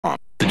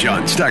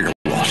John Steigerwald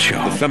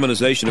Show. The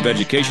feminization of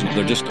education.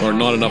 There just are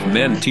not enough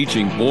men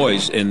teaching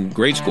boys in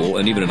grade school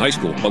and even in high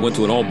school. I went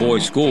to an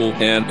all-boys school,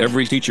 and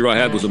every teacher I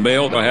had was a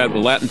male. I had a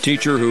Latin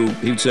teacher who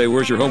he'd say,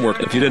 "Where's your homework?"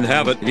 If you didn't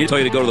have it, he'd tell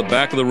you to go to the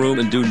back of the room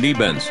and do knee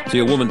bends. See,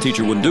 a woman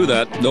teacher wouldn't do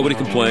that. Nobody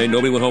complained.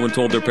 Nobody went home and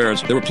told their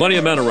parents. There were plenty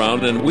of men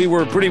around, and we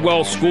were pretty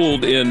well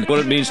schooled in what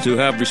it means to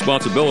have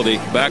responsibility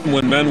back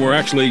when men were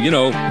actually,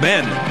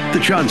 men. The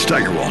John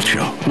Steigerwald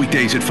Show.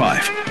 Weekdays at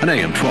 5 on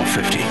AM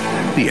 1250.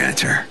 The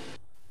Answer.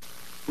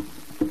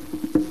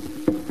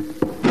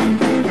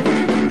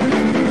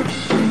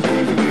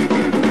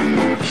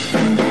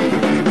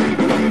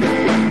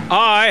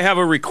 I have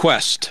a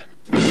request.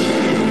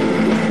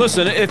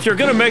 Listen, if you're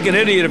going to make an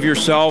idiot of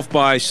yourself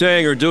by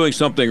saying or doing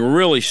something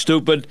really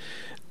stupid,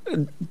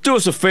 do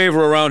us a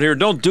favor around here.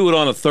 Don't do it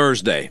on a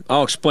Thursday.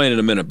 I'll explain in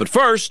a minute. But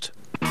first...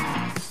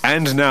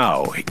 And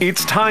now,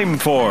 it's time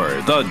for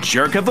The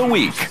Jerk of the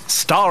Week,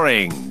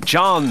 starring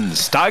John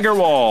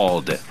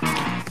Steigerwald.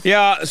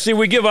 Yeah, see,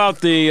 we give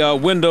out the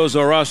Windows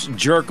Are Us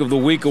Jerk of the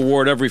Week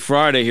award every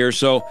Friday here,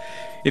 so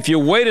if you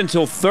wait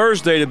until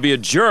Thursday to be a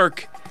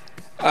jerk,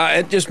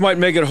 it just might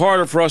make it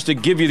harder for us to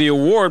give you the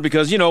award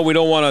because, we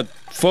don't want to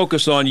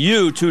focus on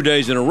you 2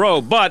 days in a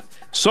row. But,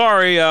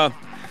 sorry,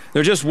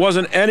 there just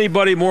wasn't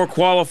anybody more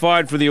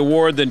qualified for the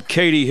award than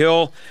Katie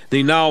Hill,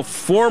 the now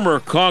former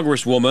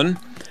Congresswoman.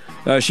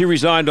 She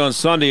resigned on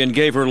Sunday and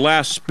gave her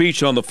last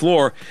speech on the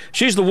floor.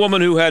 She's the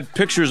woman who had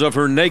pictures of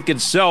her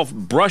naked self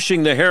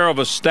brushing the hair of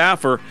a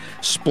staffer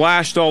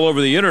splashed all over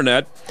the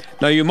internet.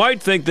 Now, you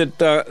might think that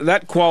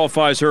that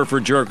qualifies her for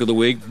Jerk of the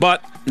Week,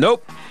 but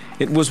nope.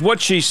 It was what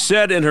she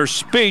said in her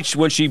speech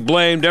when she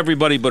blamed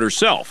everybody but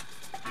herself.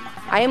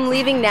 I am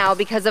leaving now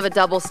because of a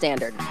double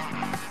standard.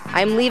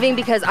 I'm leaving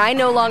because I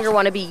no longer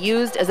want to be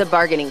used as a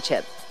bargaining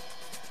chip.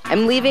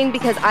 I'm leaving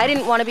because I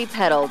didn't want to be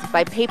peddled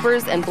by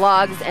papers and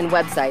blogs and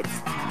websites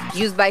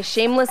used by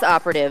shameless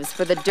operatives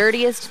for the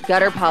dirtiest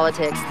gutter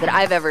politics that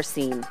I've ever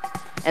seen,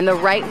 and the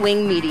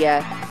right-wing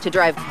media to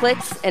drive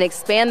clicks and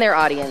expand their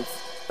audience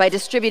by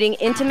distributing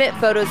intimate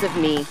photos of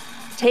me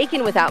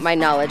taken without my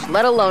knowledge,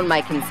 let alone my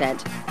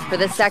consent, for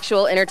the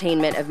sexual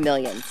entertainment of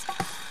millions.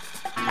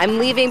 I'm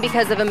leaving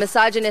because of a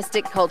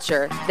misogynistic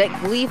culture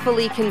that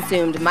gleefully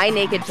consumed my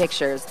naked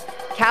pictures,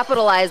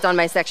 capitalized on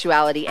my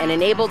sexuality, and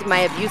enabled my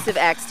abusive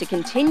ex to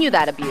continue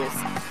that abuse,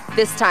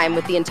 this time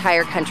with the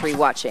entire country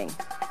watching.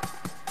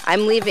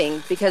 I'm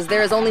leaving because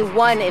there is only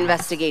one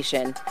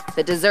investigation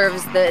that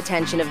deserves the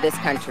attention of this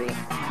country,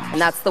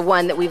 and that's the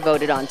one that we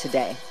voted on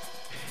today.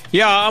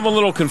 Yeah, I'm a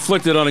little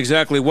conflicted on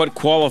exactly what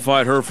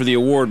qualified her for the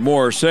award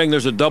more, saying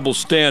there's a double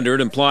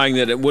standard, implying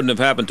that it wouldn't have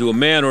happened to a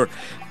man, or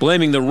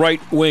blaming the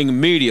right-wing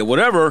media.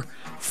 Whatever,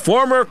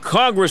 former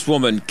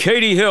Congresswoman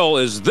Katie Hill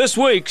is this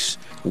week's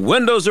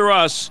Windows Are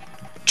Us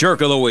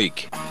Jerk of the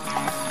Week.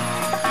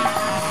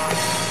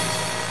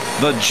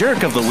 The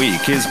Jerk of the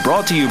Week is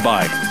brought to you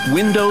by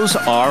Windows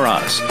Are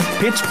Us,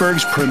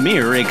 Pittsburgh's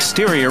premier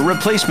exterior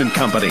replacement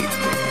company.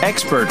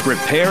 Expert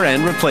repair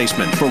and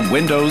replacement for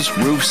windows,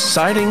 roofs,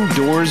 siding,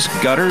 doors,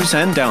 gutters,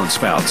 and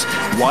downspouts.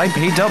 Why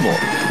pay double?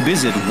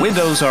 Visit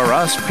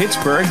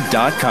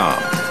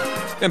WindowsRUsPittsburgh.com.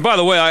 And by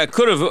the way, I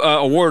could have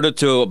awarded it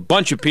to a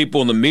bunch of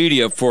people in the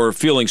media for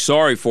feeling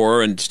sorry for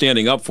her and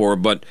standing up for her,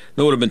 but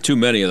there would have been too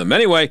many of them.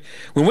 Anyway,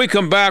 when we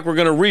come back, we're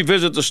going to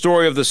revisit the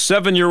story of the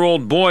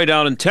 7-year-old boy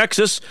down in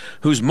Texas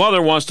whose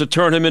mother wants to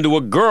turn him into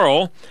a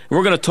girl. And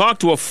we're going to talk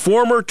to a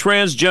former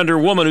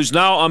transgender woman who's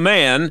now a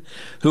man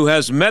who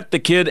has met the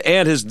kid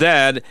and his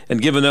dad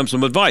and given them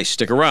some advice.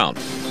 Stick around.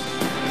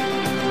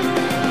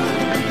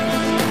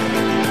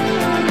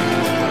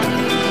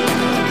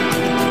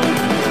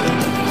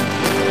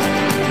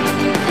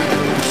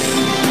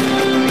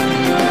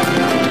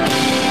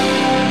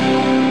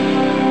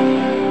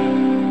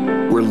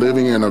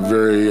 Living in a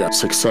very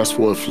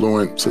successful,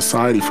 affluent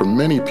society for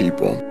many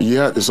people.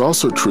 Yet it's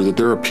also true that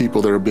there are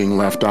people that are being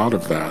left out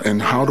of that.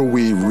 And how do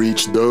we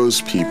reach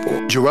those people?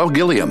 Jarrell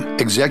Gilliam,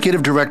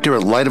 Executive Director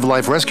at Light of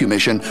Life Rescue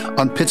Mission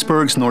on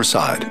Pittsburgh's North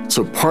Side.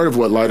 So part of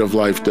what Light of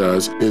Life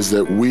does is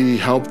that we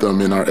help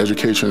them in our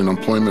education and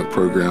employment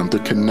program to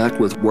connect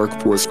with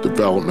workforce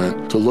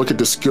development, to look at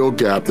the skill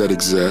gap that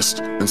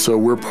exists. And so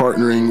we're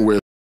partnering with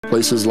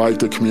places like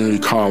the community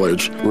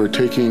college. We're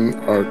taking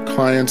our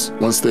clients,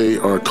 once they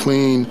are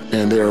clean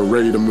and they are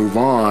ready to move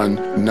on,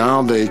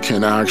 now they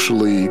can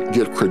actually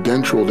get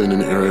credentialed in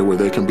an area where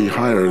they can be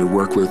hired to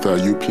work with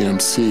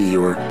UPMC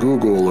or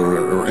Google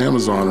or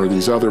Amazon or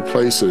these other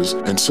places.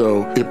 And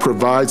so it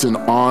provides an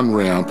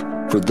on-ramp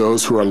for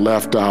those who are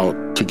left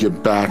out to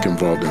get back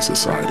involved in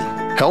society.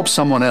 Help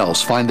someone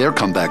else find their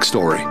comeback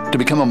story. To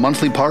become a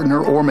monthly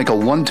partner or make a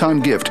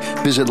one-time gift,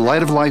 visit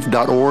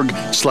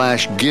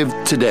lightoflife.org/give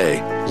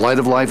today.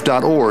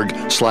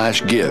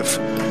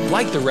 lightoflife.org/give.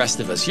 Like the rest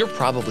of us, you're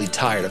probably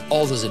tired of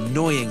all those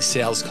annoying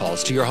sales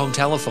calls to your home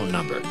telephone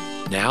number.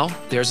 Now,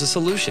 there's a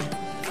solution.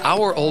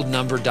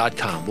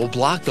 OurOldNumber.com will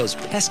block those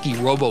pesky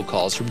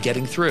robocalls from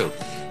getting through,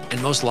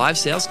 and most live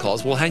sales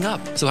calls will hang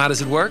up. So how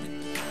does it work?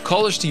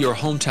 Callers to your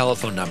home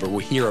telephone number will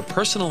hear a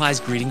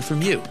personalized greeting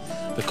from you.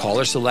 The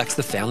caller selects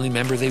the family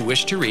member they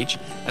wish to reach,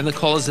 and the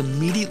call is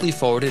immediately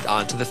forwarded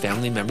onto the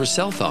family member's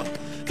cell phone.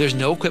 There's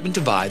no equipment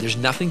to buy, there's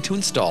nothing to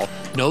install,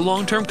 no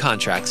long-term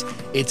contracts.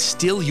 It's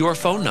still your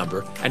phone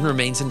number and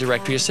remains in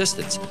directory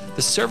assistance.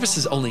 The service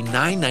is only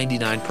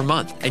 $9.99 per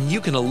month, and you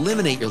can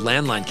eliminate your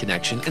landline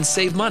connection and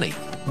save money.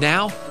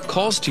 Now,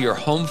 calls to your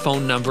home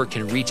phone number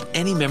can reach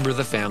any member of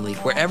the family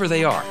wherever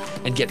they are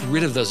and get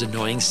rid of those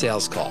annoying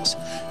sales calls.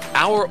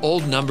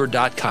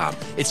 OurOldNumber.com.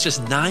 It's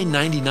just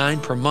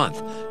 $9.99 per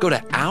month. Go to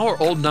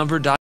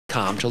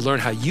OurOldNumber.com to learn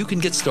how you can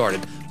get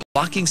started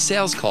blocking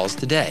sales calls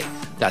today.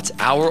 That's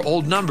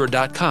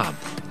OurOldNumber.com.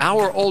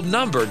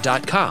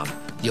 OurOldNumber.com.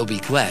 You'll be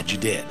glad you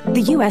did. The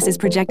U.S. is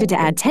projected to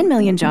add 10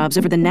 million jobs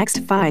over the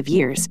next 5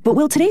 years. But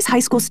will today's high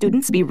school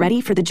students be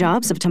ready for the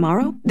jobs of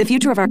tomorrow? The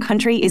future of our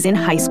country is in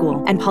high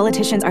school, and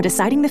politicians are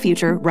deciding the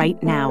future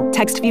right now.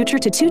 Text FUTURE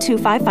to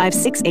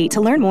 225568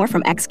 to learn more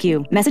from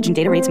XQ. Message and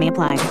data rates may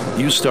apply.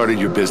 You started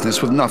your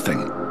business with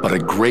nothing but a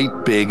great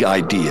big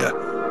idea.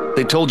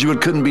 They told you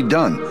it couldn't be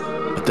done,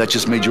 but that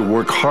just made you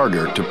work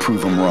harder to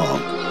prove them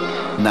wrong.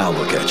 Now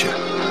look at you,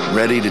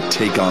 ready to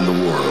take on the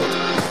world.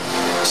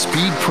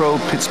 Speed Pro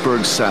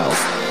Pittsburgh South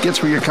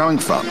gets where you're coming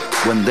from.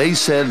 When they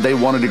said they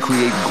wanted to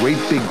create great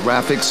big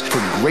graphics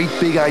for great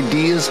big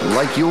ideas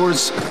like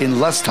yours in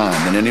less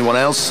time than anyone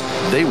else,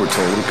 they were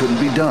told it couldn't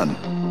be done.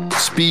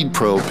 Speed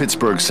Pro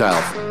Pittsburgh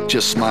South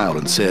just smiled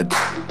and said,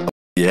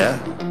 yeah,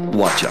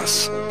 watch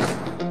us.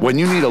 When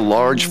you need a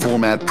large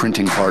format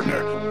printing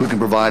partner who can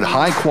provide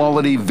high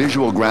quality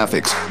visual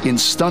graphics in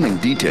stunning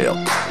detail,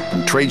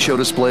 from trade show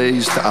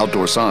displays to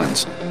outdoor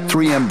signs,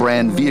 3M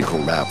brand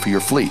vehicle wrap for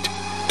your fleet,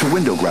 to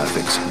window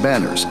graphics,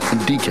 banners, and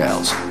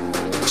decals,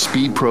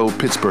 Speed Pro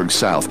Pittsburgh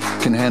South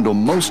can handle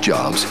most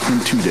jobs in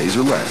 2 days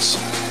or less,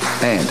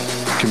 and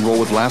can roll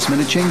with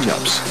last-minute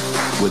change-ups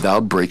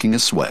without breaking a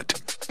sweat.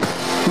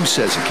 Who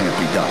says it can't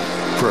be done?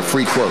 For a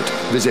free quote,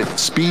 visit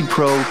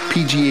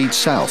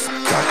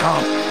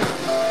speedpropghsouth.com.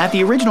 At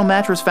the Original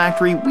Mattress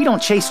Factory, we don't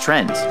chase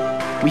trends.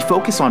 We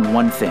focus on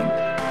one thing: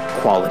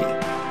 quality.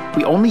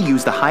 We only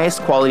use the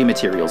highest quality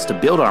materials to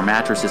build our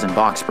mattresses and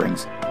box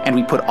springs, and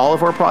we put all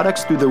of our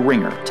products through the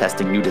ringer,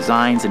 testing new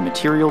designs and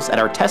materials at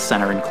our test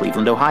center in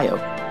Cleveland, Ohio.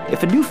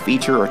 If a new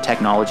feature or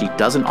technology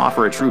doesn't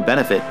offer a true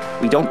benefit,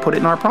 we don't put it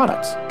in our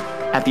products.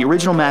 At the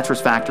Original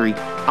Mattress Factory,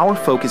 our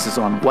focus is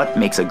on what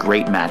makes a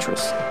great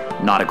mattress,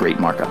 not a great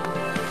markup.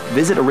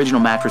 Visit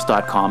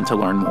originalmattress.com to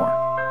learn more.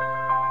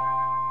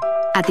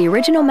 At the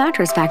Original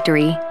Mattress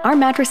Factory, our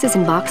mattresses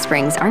and box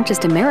springs aren't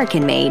just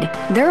American-made,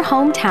 they're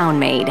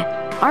hometown-made.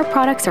 Our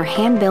products are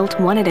hand-built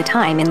one at a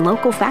time in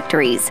local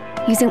factories,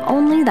 using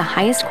only the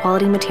highest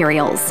quality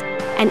materials.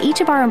 And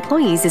each of our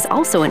employees is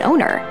also an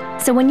owner.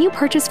 So when you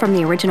purchase from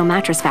the Original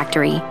Mattress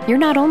Factory, you're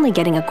not only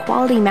getting a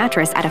quality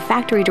mattress at a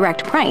factory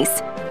direct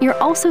price, you're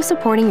also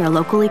supporting your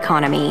local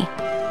economy.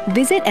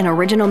 Visit an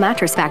Original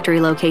Mattress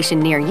Factory location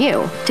near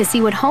you to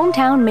see what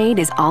hometown made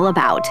is all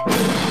about.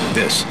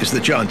 This is the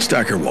John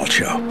Steigerwald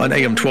Show on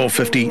AM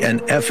 1250 and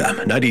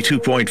FM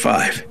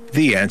 92.5.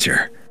 The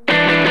Answer.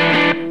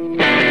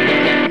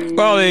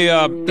 Well,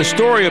 the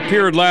story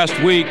appeared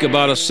last week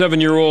about a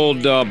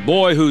 7-year-old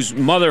boy whose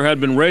mother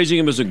had been raising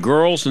him as a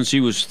girl since he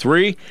was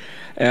 3.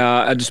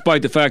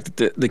 Despite the fact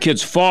that the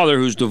kid's father,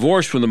 who's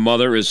divorced from the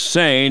mother, is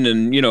sane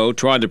and,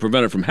 tried to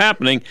prevent it from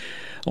happening.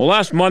 Well,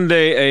 last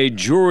Monday, a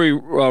jury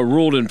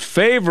ruled in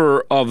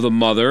favor of the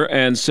mother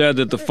and said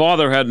that the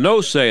father had no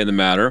say in the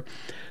matter.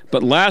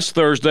 But last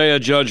Thursday, a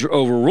judge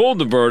overruled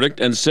the verdict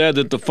and said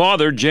that the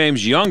father,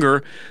 James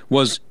Younger,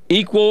 should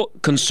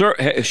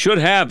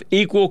have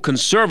equal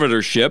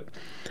conservatorship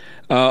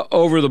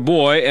over the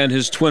boy and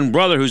his twin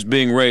brother, who's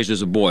being raised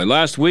as a boy.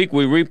 Last week,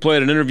 we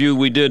replayed an interview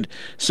we did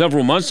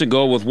several months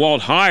ago with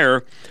Walt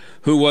Heyer,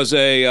 who was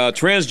a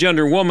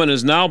transgender woman,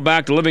 is now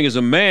back to living as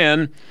a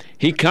man.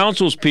 He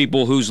counsels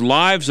people whose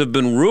lives have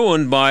been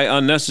ruined by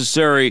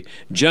unnecessary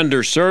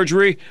gender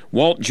surgery.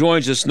 Walt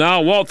joins us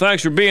now. Walt,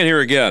 thanks for being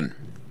here again.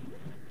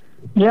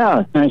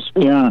 Yeah, nice to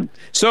be on.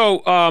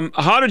 So,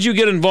 how did you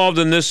get involved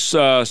in this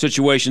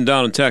situation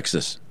down in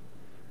Texas?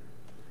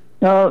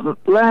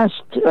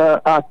 Last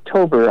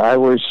October, I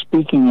was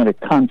speaking at a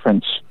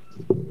conference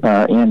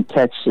in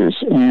Texas,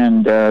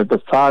 and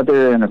the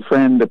father and a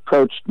friend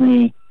approached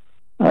me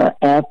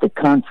at the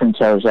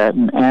conference I was at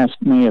and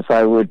asked me if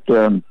I would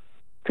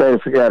try to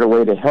figure out a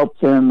way to help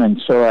them.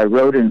 And so I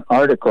wrote an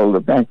article.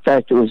 In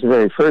fact, it was the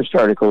very first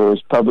article. It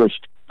was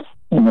published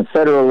in the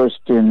Federalist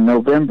in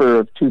November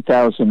of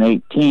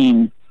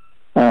 2018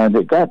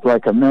 that got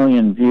like 1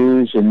 million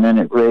views, and then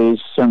it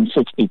raised some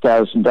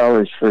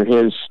 $60,000 for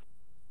his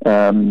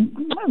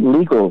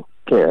legal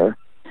care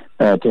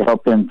to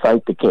help him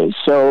fight the case.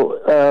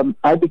 So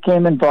I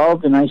became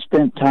involved, and I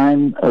spent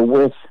time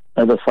with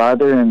the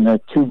father and the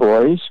 2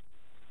 boys,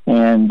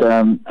 and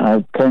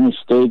I've kind of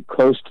stayed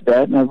close to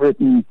that, and I've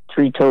written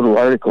 3 total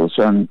articles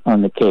on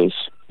the case.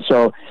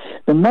 So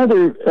the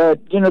mother,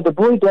 the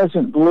boy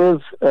doesn't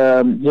live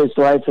his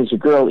life as a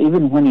girl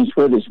even when he's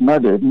with his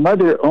mother.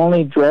 Mother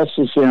only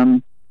dresses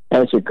him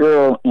as a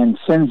girl and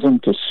sends him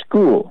to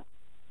school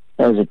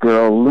as a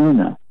girl,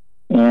 Luna.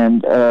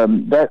 And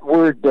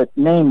that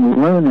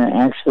name Luna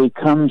actually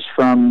comes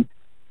from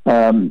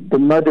the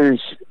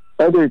mother's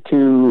other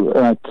two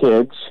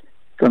kids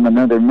from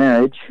another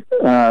marriage.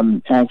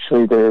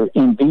 Actually, they're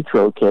in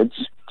vitro kids.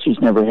 She's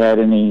never had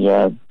any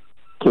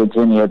kids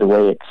any other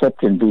way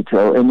except in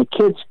vitro. And the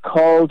kids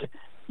called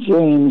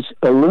James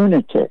a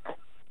lunatic.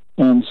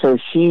 And so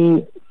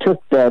she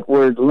took that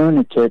word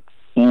lunatic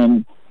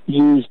and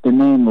used the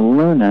name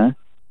Luna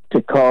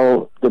to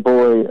call the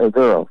boy a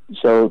girl.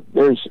 So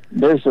there's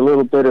a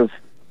little bit of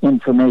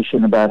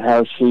information about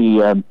how she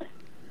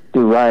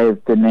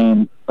derived the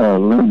name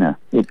Luna.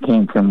 It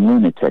came from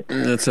lunatic.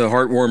 That's a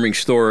heartwarming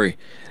story.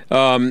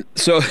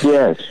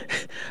 Yes.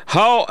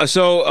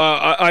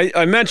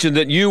 I mentioned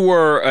that you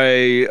were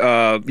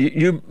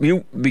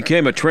you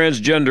became a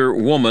transgender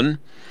woman,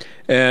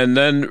 and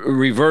then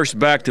reversed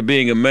back to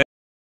being a man.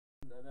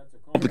 That's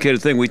a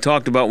complicated thing we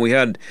talked about when we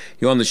had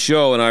you on the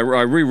show, and I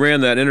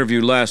reran that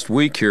interview last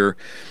week here.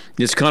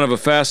 It's kind of a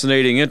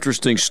fascinating,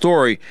 interesting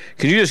story.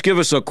 Can you just give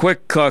us a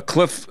quick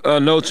Cliff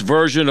Notes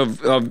version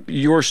of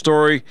your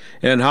story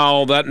and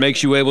how that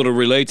makes you able to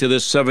relate to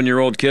this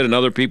 7-year-old kid and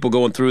other people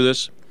going through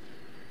this?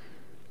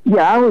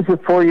 Yeah, I was a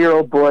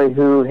 4-year-old boy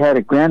who had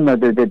a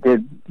grandmother that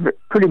did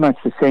pretty much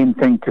the same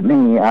thing to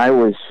me. I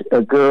was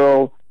a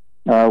girl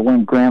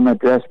when Grandma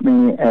dressed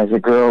me as a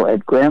girl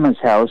at Grandma's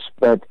house,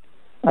 but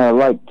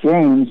like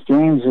James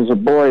is a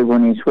boy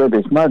when he's with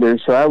his mother,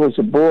 so I was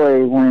a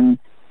boy when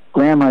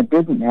Grandma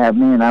didn't have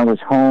me and I was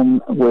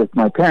home with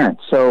my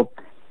parents. So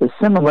the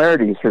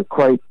similarities are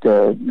quite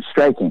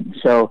striking.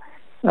 So,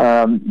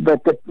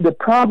 but the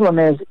problem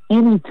is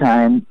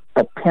anytime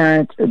a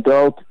parent,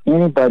 adult,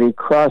 anybody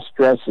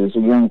cross-dresses a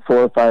young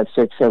 4, 5,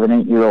 6, 7,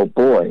 8-year-old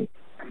boy,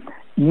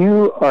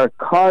 you are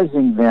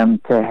causing them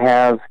to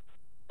have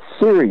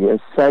serious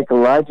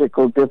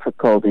psychological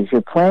difficulties.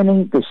 You're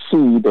planting the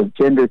seed of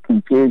gender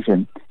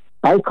confusion.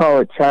 I call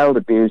it child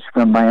abuse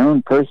from my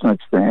own personal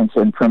experience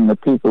and from the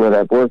people that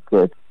I've worked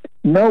with.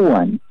 No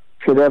one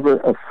should ever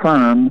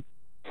affirm,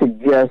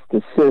 suggest,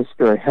 assist,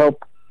 or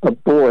help a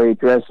boy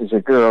dress as a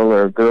girl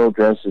or a girl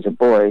dress as a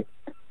boy.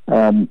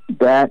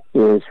 That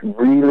is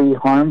really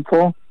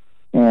harmful,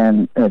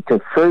 and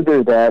to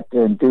further that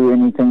and do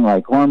anything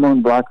like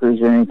hormone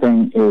blockers or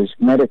anything is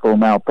medical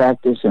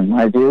malpractice in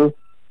my view,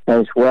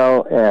 as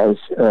well as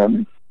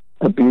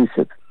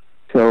abusive.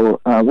 So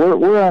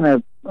we're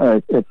on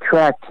a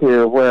track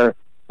here where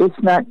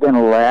it's not going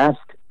to last.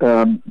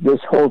 This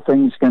whole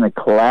thing's going to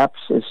collapse.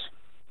 This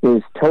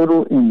is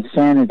total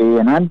insanity,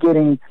 and I'm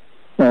getting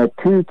 2,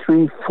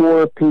 3,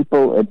 4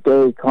 people a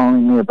day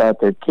calling me about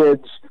their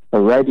kids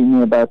or writing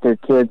me about their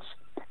kids,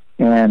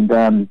 and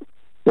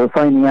they're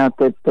finding out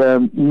that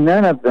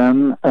none of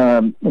them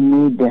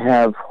need to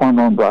have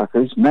hormone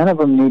blockers. None of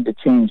them need to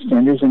change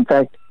genders. In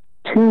fact,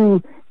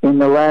 2 in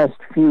the last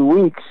few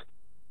weeks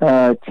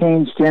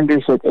changed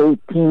genders at 18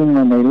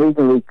 when they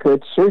legally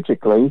could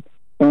surgically,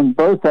 and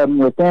both of them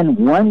within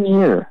 1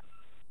 year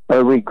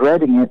are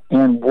regretting it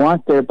and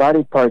want their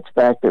body parts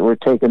back that were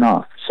taken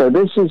off. So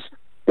this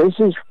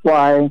is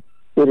why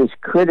it is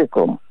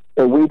critical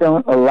that we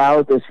don't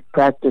allow this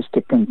practice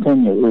to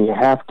continue. We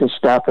have to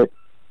stop it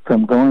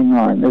from going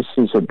on. This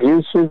is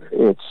abusive.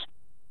 It's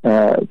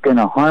going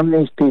to harm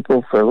these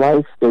people for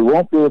life. They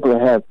won't be able to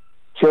have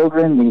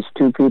children, these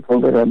 2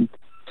 people that I'm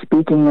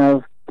speaking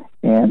of,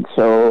 and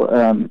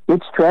so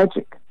it's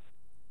tragic.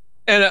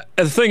 And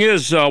the thing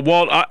is,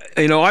 Walt,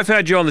 I've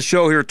had you on the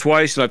show here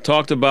twice, and I've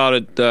talked about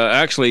it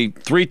actually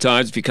 3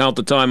 times if you count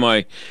the time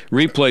I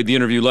replayed the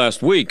interview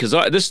last week. Because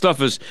this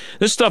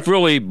stuff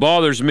really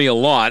bothers me a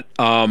lot.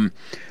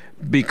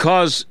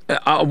 Because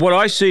what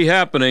I see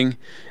happening,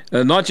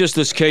 not just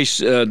this case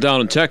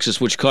down in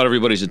Texas, which caught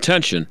everybody's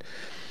attention,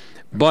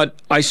 but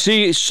I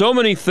see so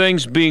many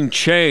things being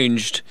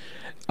changed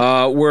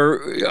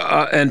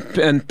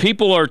and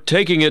people are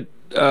taking it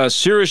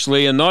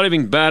seriously and not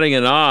even batting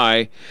an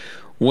eye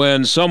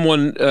when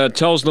someone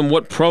tells them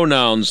what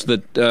pronouns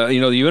that,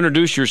 you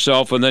introduce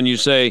yourself and then you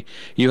say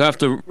you have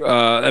to,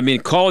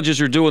 colleges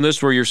are doing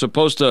this where you're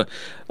supposed to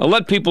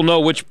let people know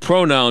which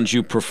pronouns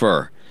you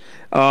prefer.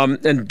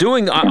 And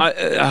doing,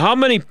 how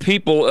many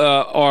people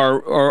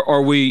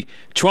are we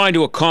trying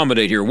to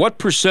accommodate here? What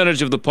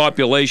percentage of the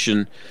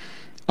population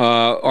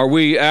are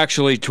we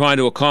actually trying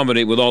to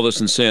accommodate with all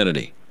this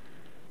insanity?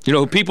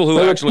 People who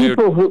actually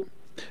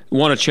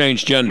want to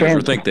change genders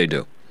or think they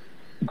do.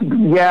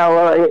 Yeah,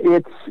 well,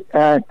 it's.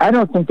 I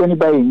don't think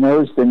anybody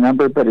knows the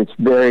number, but it's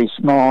very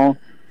small,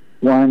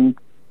 1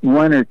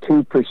 or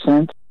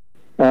 2%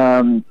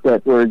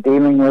 that we're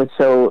dealing with.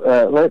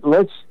 So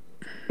let's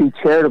be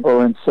charitable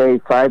and say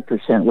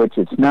 5%, which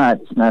it's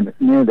not. It's not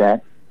near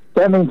that.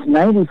 That means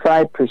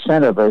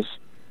 95% of us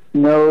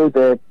know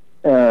that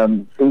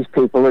these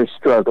people are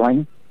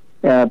struggling,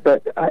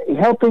 but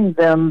helping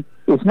them.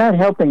 It's not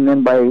helping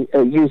them by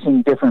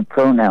using different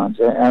pronouns.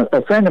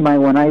 A friend of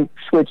mine, when I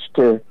switched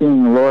to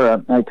being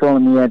Laura, I told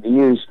him he had to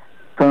use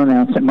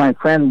pronouns. And my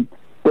friend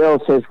Bill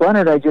says, "Why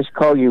don't I just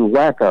call you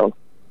Wacko?"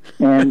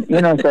 And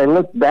as I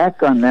look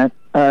back on that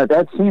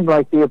that seemed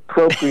like the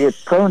appropriate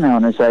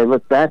pronoun as I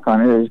look back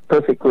on it. It was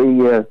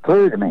perfectly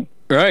clear to me.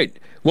 Right.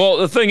 Well,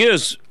 the thing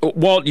is,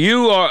 Walt,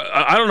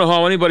 I don't know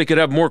how anybody could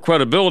have more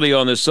credibility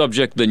on this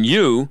subject than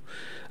you,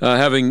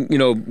 having,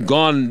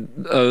 gone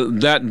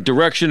that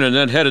direction and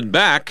then headed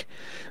back.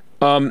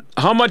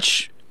 How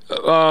much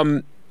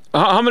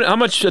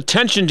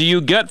attention do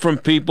you get from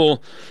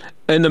people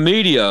in the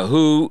media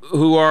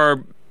who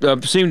are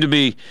seem to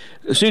be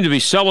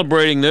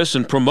celebrating this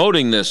and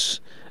promoting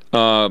this,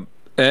 and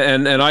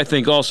I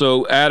think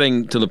also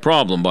adding to the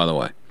problem, by the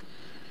way?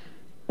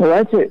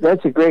 Well,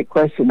 that's a great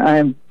question.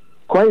 I'm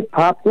quite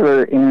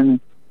popular in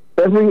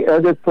every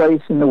other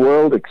place in the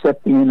world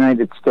except the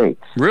United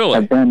States. Really?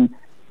 I've done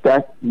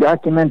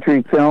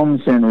documentary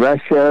films in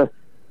Russia,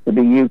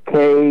 the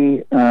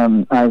UK.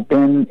 I've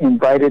been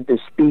invited to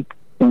speak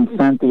in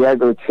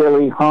Santiago,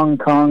 Chile, Hong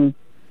Kong,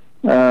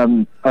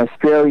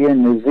 Australia,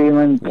 New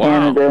Zealand,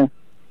 Canada,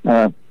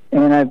 and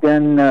I've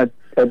done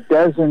a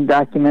dozen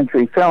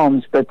documentary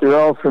films, but they're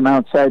all from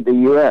outside the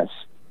U.S.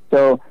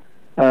 So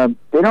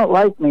they don't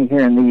like me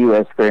here in the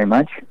U.S. very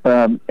much.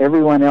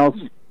 Everyone else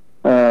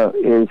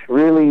is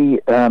really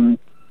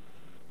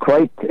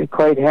quite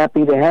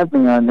happy to have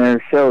me on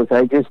their shows.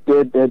 I just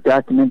did a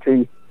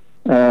documentary.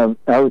 I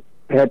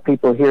had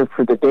people here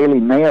for the Daily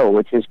Mail,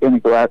 which is going to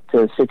go out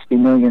to 60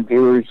 million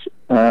viewers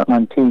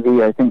on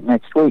TV, I think,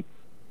 next week.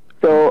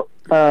 So,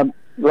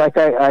 like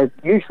I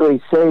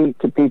usually say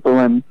to people,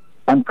 I'm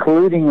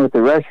colluding with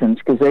the Russians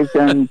because they've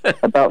done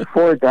about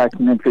 4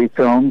 documentary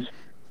films.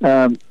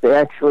 They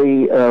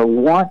actually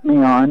want me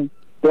on.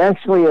 They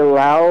actually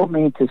allow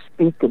me to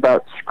speak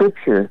about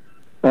Scripture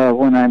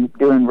when I'm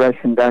doing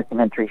Russian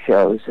documentary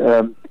shows.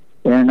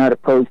 They're not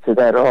opposed to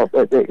that at all.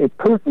 But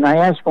Putin, I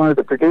asked one of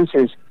the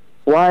producers,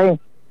 why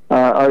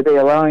are they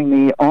allowing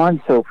me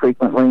on so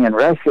frequently in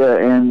Russia?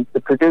 And the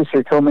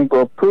producer told me,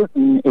 well,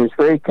 Putin is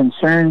very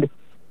concerned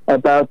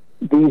about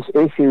these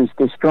issues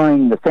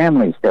destroying the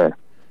families there.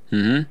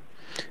 Mm-hmm.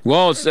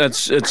 Well,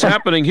 it's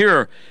happening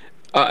here.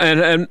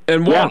 And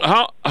Walt,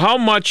 how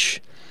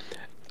much?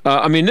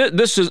 I mean,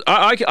 this is.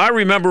 I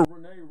remember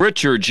Renee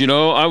Richards.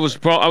 I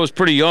was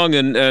pretty young,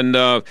 and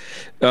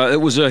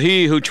it was a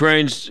he who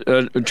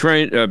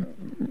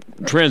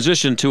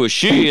transitioned to a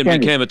she and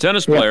became a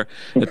tennis player,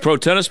 a pro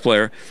tennis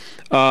player,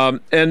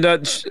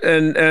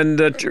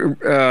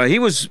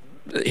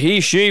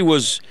 she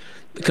was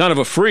kind of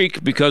a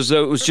freak because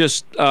it was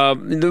just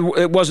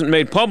it wasn't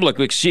made public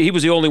because he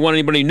was the only one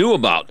anybody knew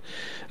about.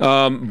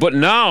 But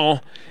now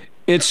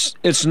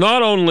it's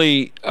not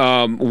only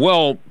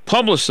well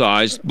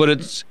publicized, but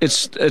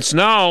it's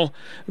now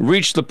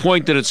reached the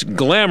point that it's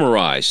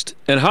glamorized.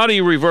 And how do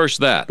you reverse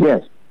that?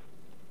 Yes.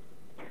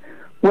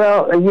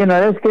 Well,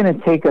 that's going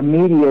to take a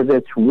media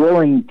that's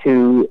willing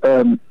to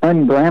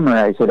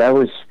unglamorize it. I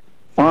was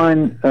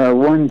on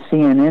one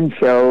CNN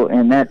show,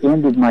 and that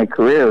ended my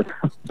career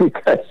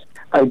because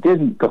I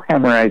didn't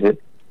glamorize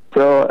it.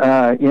 So,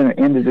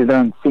 ended it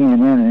on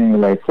CNN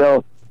anyway.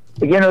 So,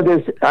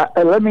 there's.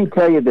 Let me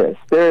tell you this: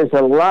 there's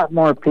a lot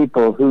more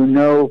people who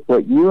know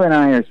what you and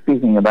I are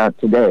speaking about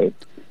today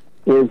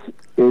is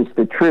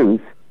the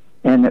truth,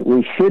 and that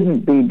we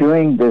shouldn't be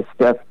doing this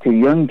stuff to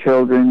young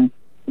children.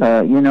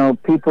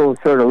 People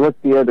sort of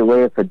look the other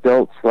way if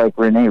adults like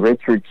Renee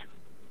Richards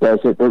does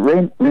it. But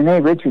Renee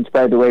Richards,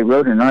 by the way,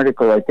 wrote an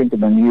article, I think, in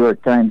the New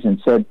York Times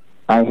and said,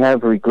 I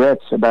have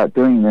regrets about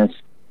doing this.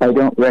 I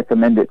don't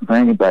recommend it for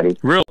anybody.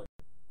 Really?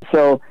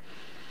 So,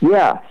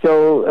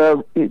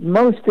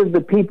 most of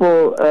the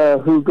people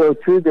who go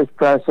through this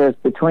process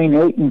between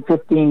 8 and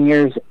 15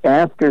 years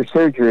after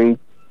surgery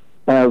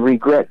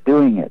regret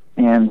doing it.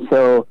 And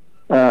so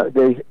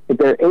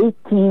they're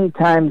 18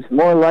 times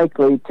more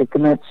likely to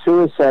commit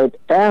suicide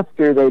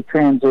after they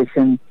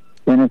transition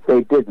than if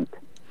they didn't.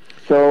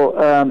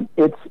 So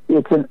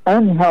it's an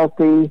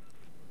unhealthy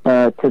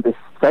to the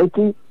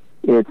psyche.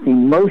 It's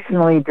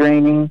emotionally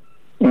draining,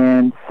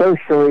 and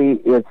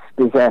socially it's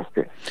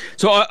disastrous.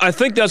 So I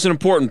think that's an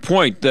important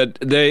point, that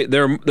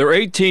they're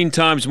 18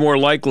 times more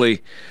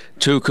likely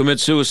to commit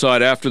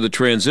suicide after the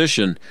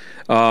transition,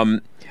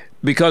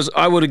 because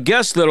I would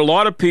guess that a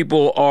lot of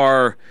people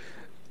are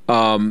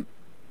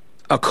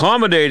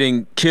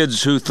accommodating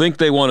kids who think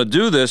they want to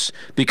do this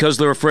because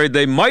they're afraid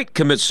they might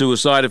commit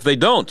suicide if they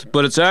don't.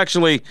 But it's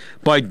actually,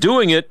 by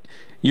doing it,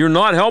 you're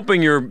not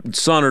helping your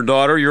son or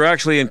daughter. You're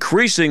actually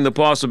increasing the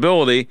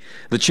possibility,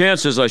 the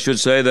chances, I should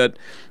say, that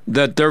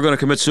they're going to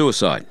commit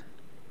suicide.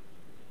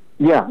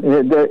 Yeah,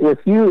 if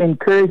you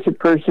encourage a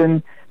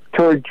person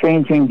toward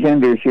changing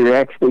genders, you're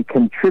actually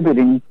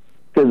contributing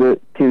to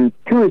 2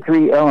 or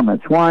 3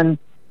 elements. One,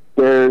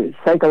 their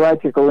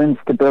psychological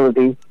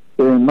instability,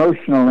 their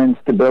emotional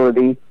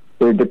instability,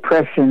 their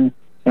depression,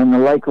 and the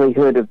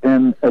likelihood of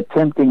them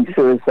attempting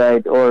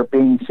suicide or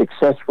being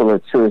successful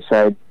at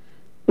suicide.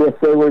 If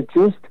they were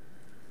just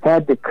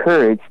had the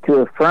courage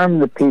to affirm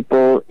the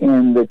people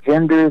in the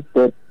gender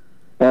that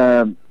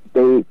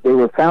they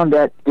were found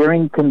at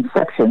during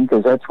conception,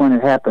 because that's when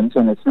it happens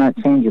and it's not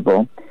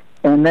changeable.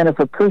 And then if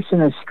a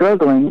person is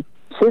struggling,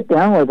 sit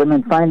down with them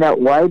and find out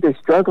why they're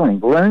struggling.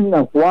 Learn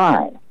the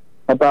why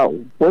about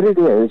what it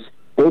is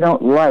they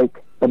don't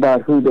like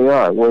about who they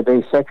are. Were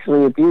they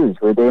sexually abused?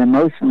 Were they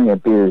emotionally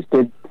abused?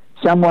 Did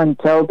someone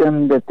tell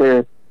them that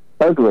they're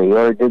ugly,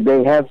 or did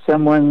they have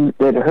someone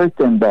that hurt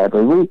them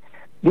badly?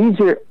 These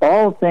are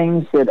all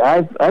things that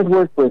I've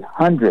worked with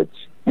hundreds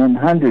and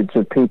hundreds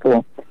of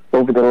people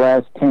over the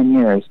last 10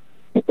 years.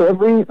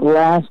 Every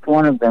last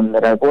one of them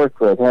that I've worked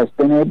with has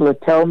been able to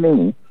tell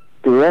me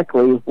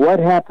directly what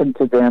happened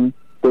to them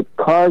that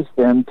caused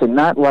them to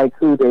not like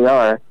who they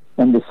are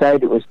and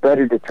decide it was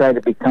better to try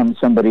to become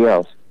somebody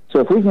else. So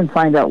if we can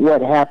find out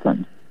what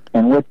happened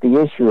and what the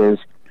issue is,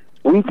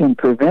 we can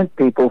prevent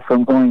people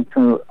from going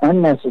through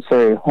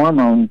unnecessary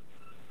hormone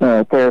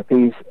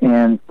therapies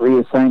and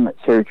reassignment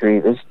surgery.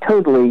 This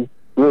totally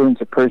ruins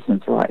a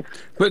person's life.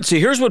 But see,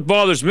 here's what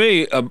bothers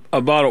me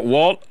about it,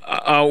 Walt.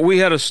 We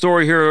had a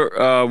story here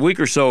a week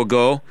or so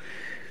ago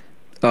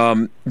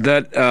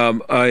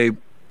that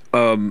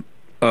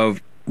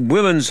a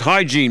women's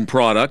hygiene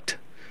product,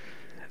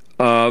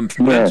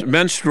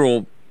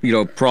 menstrual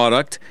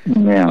product,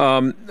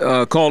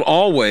 called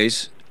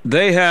Always.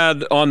 They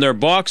had on their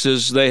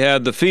boxes, they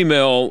had the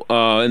female,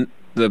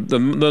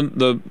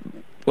 the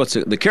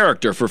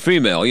character for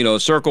female, a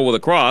circle with a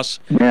cross.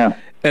 Yeah.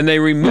 And they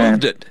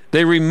removed it.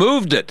 They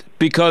removed it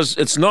because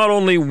it's not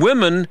only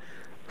women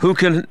who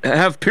can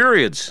have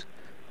periods,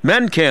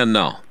 men can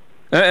now.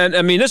 And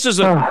I mean, this is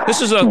I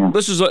don't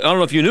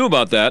know if you knew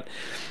about that.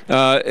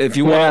 If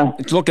you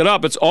want to look it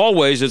up, it's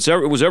Always. It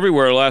was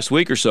everywhere last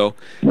week or so.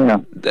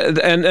 Yeah.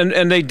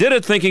 And they did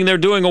it thinking they're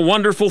doing a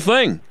wonderful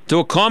thing to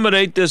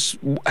accommodate this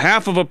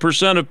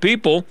 0.5% of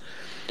people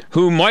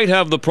who might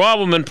have the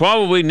problem and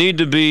probably need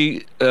to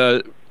be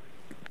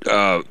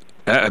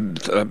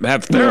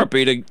have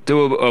therapy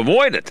to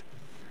avoid it.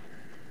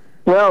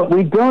 Well,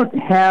 we don't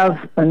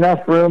have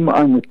enough room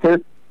on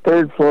the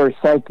third floor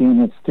psych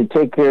units to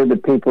take care of the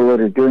people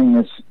that are doing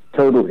this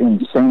total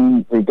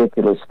insane,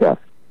 ridiculous stuff.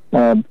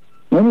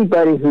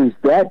 Anybody who's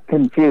that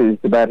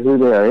confused about who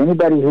they are,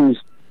 anybody who's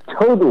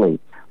totally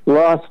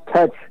lost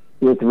touch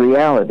with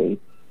reality,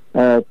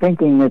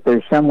 thinking that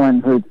there's someone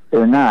who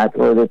they're not,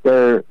 or that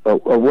they're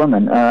a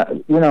woman.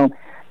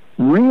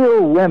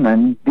 Real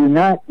women do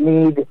not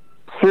need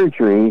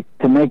surgery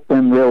to make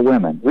them real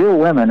women. Real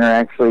women are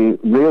actually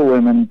real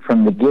women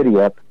from the giddy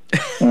up,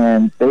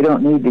 and they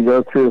don't need to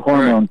go through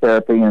hormone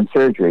therapy and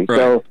surgery. Right.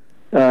 So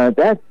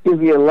that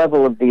gives you a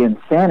level of the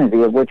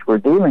insanity of which we're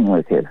dealing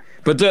with here.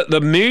 But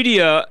the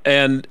media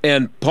and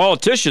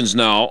politicians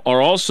now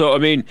are also, I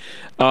mean,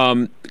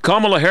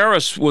 Kamala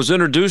Harris was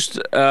introduced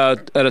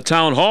at a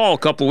town hall a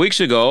couple of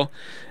weeks ago,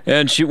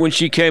 and when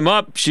she came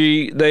up,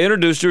 they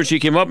introduced her, and she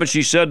came up and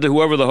she said to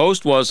whoever the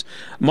host was,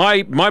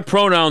 my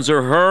pronouns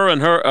are her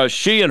and her,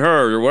 she and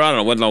her, or I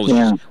don't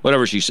know,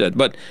 whatever she said.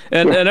 But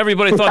and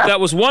everybody thought that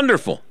was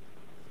wonderful.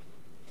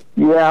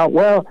 Yeah,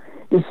 well,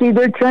 you see,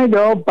 they're trying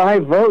to all buy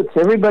votes.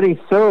 Everybody's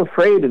so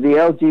afraid of the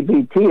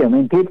LGBT. I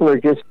mean, people are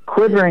just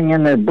quivering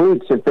in their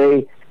boots if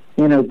they,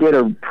 get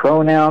a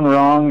pronoun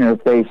wrong, or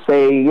if they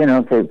say,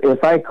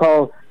 if I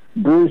call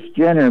Bruce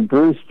Jenner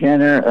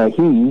a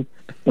he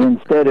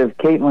instead of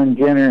Caitlyn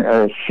Jenner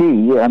a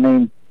she. I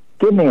mean,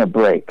 give me a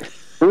break.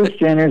 Bruce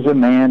Jenner's a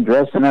man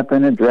dressing up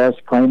in a dress,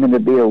 claiming to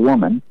be a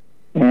woman,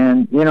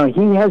 and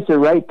he has the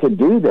right to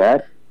do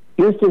that,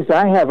 just as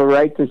I have a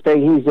right to say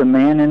he's a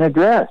man in a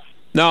dress.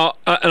 Now,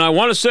 and I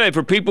want to say,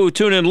 for people who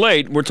tune in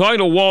late, we're talking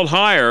to Walt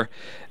Heyer,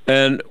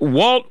 and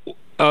Walt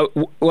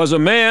was a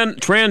man,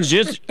 did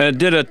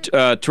a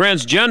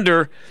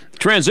transgender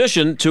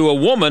transition to a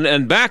woman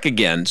and back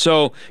again.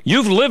 So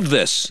you've lived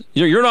this.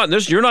 You're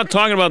not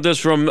talking about this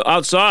from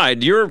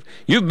outside. You've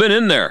been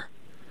in there.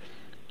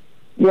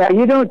 Yeah,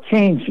 you don't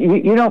change.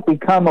 You don't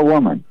become a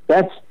woman.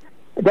 That's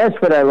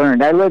what I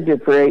learned. I lived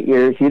it for 8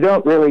 years. You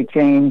don't really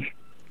change.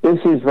 This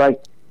is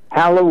like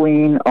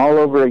Halloween all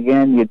over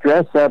again. You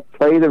dress up,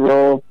 play the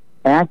role,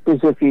 act as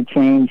if you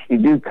changed. You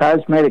do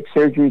cosmetic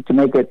surgery to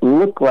make it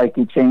look like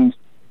you changed.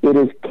 It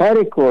is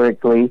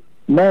categorically,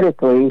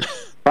 medically,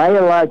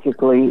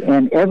 biologically,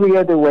 and every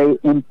other way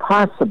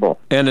impossible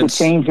to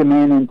change a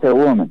man into a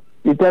woman.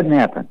 It doesn't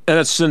happen. And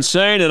it's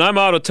insane, and I'm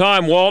out of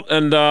time, Walt,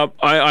 and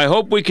I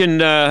hope we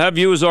can have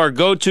you as our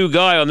go-to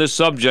guy on this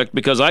subject,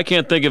 because I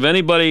can't think of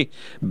anybody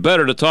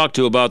better to talk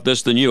to about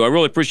this than you. I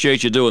really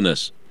appreciate you doing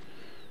this.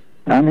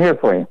 I'm here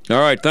for you. All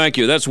right, thank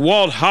you. That's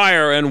Walt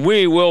Heyer, and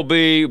we will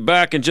be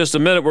back in just a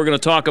minute. We're going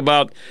to talk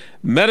about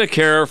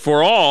Medicare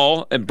for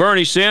all and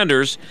Bernie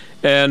Sanders,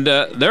 and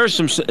there's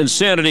some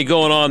insanity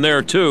going on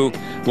there, too.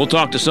 We'll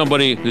talk to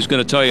somebody who's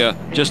going to tell you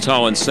just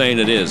how insane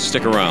it is.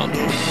 Stick around.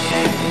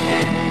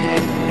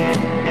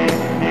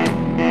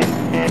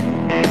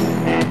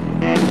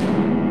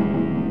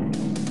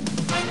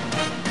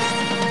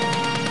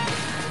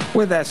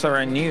 With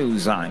SRN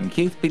News, I'm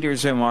Keith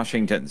Peters in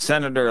Washington.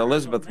 Senator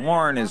Elizabeth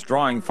Warren is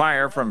drawing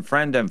fire from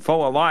friend and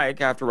foe alike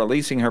after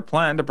releasing her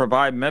plan to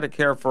provide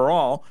Medicare for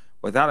all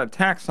without a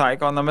tax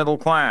hike on the middle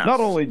class. Not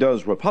only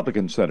does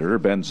Republican Senator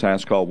Ben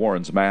Sasse call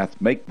Warren's math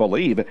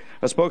make-believe,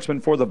 a spokesman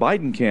for the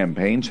Biden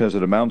campaign says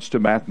it amounts to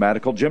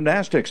mathematical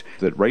gymnastics,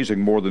 that raising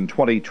more than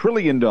 $20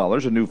 trillion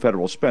in new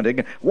federal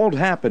spending won't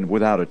happen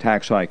without a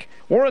tax hike.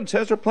 Warren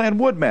says her plan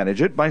would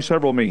manage it by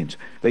several means.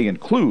 They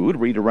include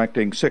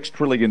redirecting $6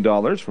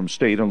 trillion from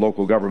state and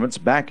local governments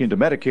back into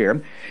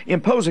Medicare,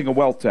 imposing a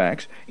wealth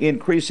tax,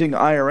 increasing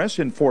IRS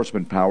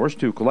enforcement powers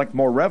to collect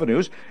more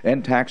revenues,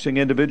 and taxing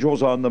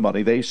individuals on the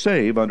money they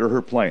save under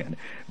her plan.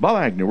 Bob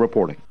Agnew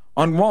reporting.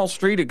 On Wall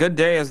Street, a good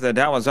day as the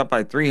Dow was up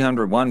by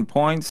 301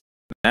 points.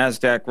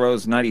 NASDAQ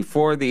rose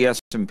 94, the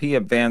S&P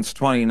advanced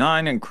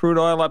 29, and crude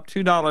oil up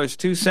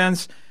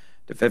 $2.02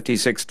 to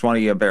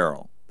 $56.20 a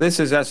barrel. This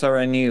is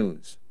SRN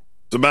News.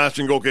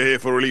 Sebastian Gorka here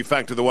for Relief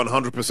Factor, the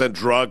 100%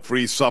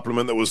 drug-free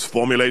supplement that was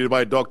formulated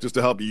by doctors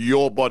to help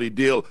your body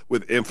deal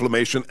with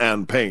inflammation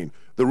and pain.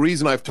 The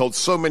reason I've told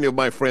so many of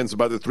my friends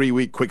about the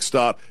 3-week quick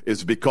start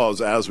is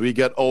because as we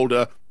get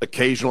older,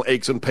 occasional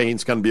aches and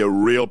pains can be a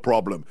real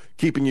problem,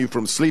 keeping you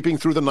from sleeping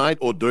through the night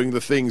or doing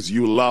the things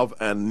you love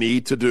and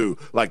need to do,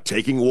 like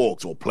taking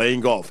walks or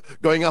playing golf,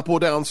 going up or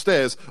down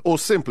stairs, or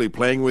simply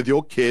playing with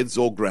your kids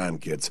or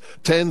grandkids.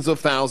 Tens of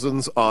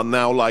thousands are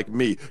now like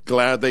me,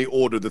 glad they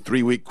ordered the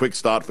 3-week quick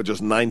start for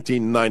just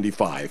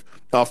 $19.95.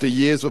 After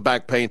years of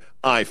back pain,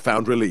 I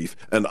found relief,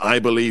 and I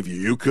believe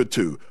you could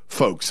too.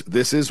 Folks,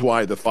 this is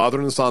why the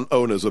father and son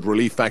owners of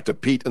Relief Factor,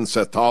 Pete and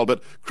Seth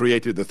Talbot,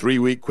 created the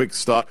 3-week quick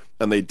start,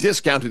 and they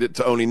discounted it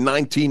to only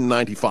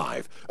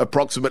 $19.95.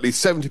 Approximately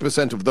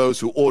 70% of those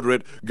who order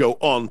it go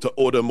on to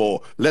order more.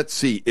 Let's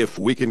see if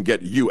we can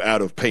get you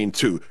out of pain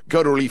too.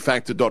 Go to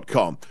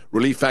relieffactor.com,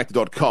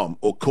 relieffactor.com,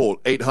 or call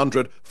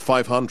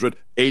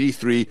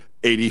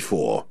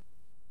 800-500-8384.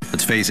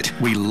 Let's face it,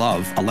 we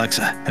love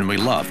Alexa, and we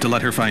love to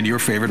let her find your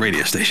favorite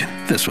radio station.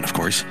 This one, of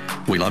course.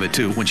 We love it,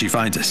 too, when she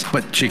finds us.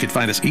 But she could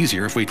find us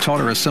easier if we taught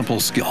her a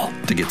simple skill.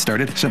 To get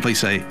started, simply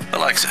say,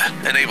 Alexa,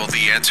 enable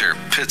the Answer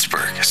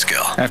Pittsburgh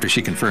skill. After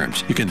she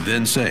confirms, you can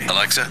then say,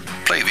 Alexa,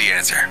 play the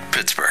Answer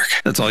Pittsburgh.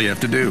 That's all you have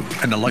to do,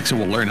 and Alexa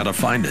will learn how to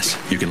find us.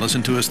 You can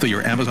listen to us through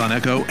your Amazon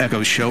Echo,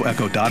 Echo Show,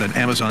 Echo Dot, and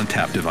Amazon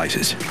Tap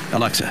devices.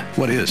 Alexa,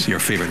 what is your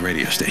favorite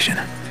radio station?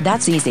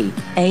 That's easy.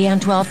 AM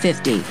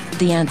 1250,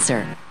 The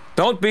Answer.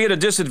 Don't be at a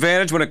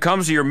disadvantage when it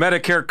comes to your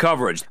Medicare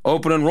coverage.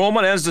 Open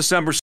enrollment ends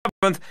December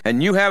 7th,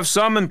 and you have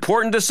some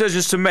important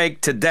decisions to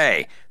make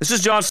today. This is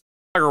John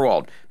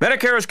Steigerwald.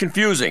 Medicare is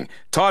confusing.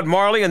 Todd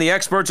Marley and the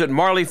experts at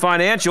Marley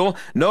Financial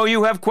know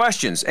you have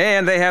questions,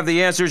 and they have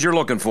the answers you're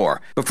looking for.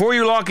 Before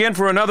you lock in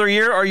for another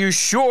year, are you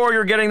sure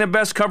you're getting the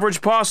best coverage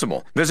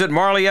possible? Visit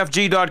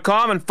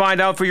marleyfg.com and find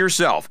out for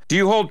yourself. Do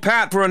you hold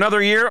pat for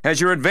another year?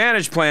 Has your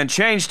Advantage plan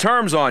changed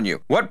terms on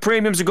you? What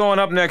premiums are going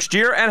up next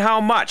year, and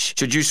how much?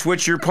 Should you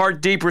switch your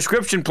Part D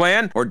prescription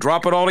plan or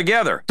drop it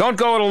altogether? Don't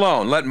go it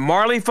alone. Let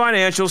Marley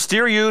Financial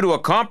steer you to a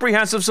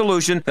comprehensive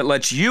solution that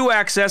lets you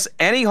access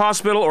any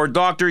hospital or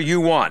doctor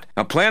you want.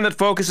 A plan that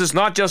focuses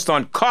not just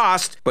on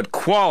cost, but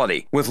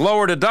quality, with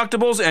lower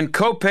deductibles and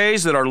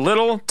co-pays that are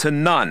little to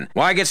none.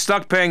 Why get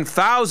stuck paying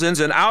thousands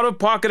in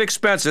out-of-pocket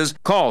expenses?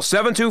 Call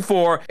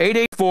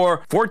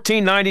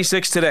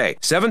 724-884-1496 today.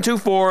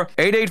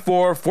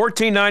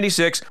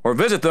 724-884-1496, or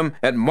visit them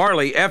at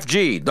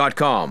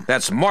marleyfg.com.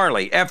 That's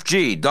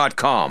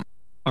marleyfg.com.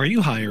 Are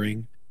you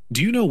hiring?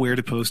 Do you know where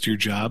to post your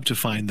job to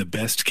find the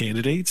best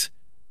candidates?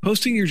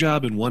 Posting your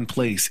job in one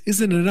place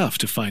isn't enough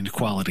to find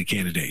quality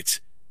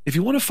candidates. If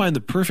you want to find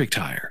the perfect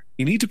hire,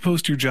 you need to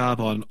post your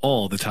job on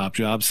all the top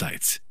job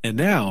sites. And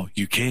now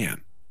you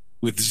can.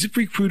 With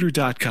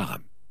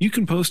ZipRecruiter.com, you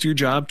can post your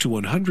job to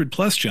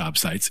 100-plus job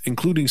sites,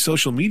 including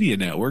social media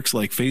networks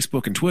like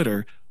Facebook and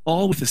Twitter,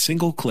 all with a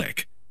single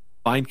click.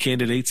 Find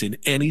candidates in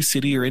any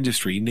city or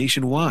industry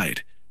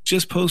nationwide.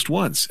 Just post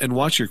once and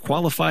watch your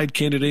qualified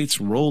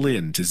candidates roll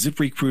in to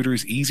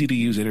ZipRecruiter's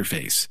easy-to-use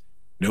interface.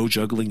 No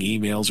juggling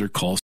emails or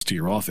calls to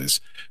your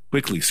office.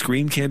 Quickly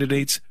screen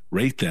candidates,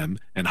 rate them,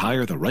 and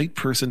hire the right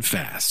person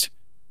fast.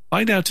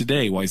 Find out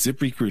today why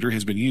ZipRecruiter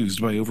has been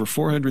used by over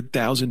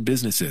 400,000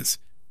 businesses.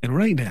 And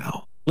right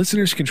now,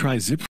 listeners can try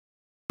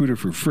ZipRecruiter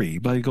for free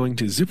by going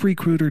to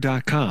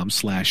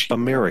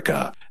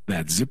ZipRecruiter.com/America.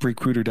 That's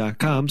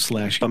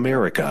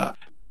ZipRecruiter.com/America.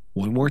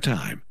 One more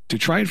time. To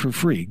try it for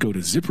free, go to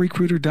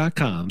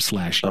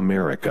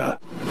ZipRecruiter.com/America.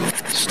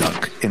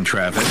 Stuck in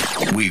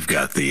traffic? We've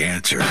got the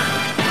answer.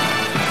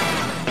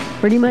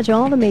 Pretty much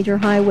all the major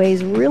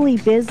highways really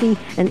busy,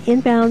 and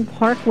inbound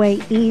Parkway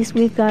East,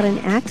 we've got an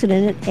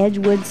accident at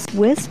Edgewood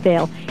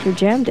Swissvale. You're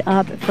jammed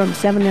up from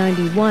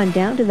 791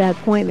 down to that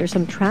point. There's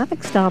some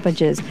traffic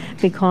stoppages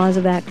because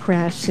of that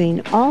crash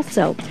scene.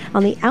 Also,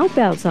 on the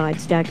outbound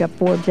side, stacked up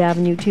Forbes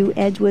Avenue to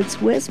Edgewood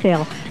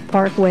Swissvale.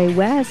 Parkway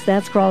West,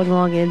 that's crawling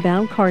along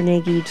inbound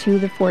Carnegie to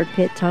the Fort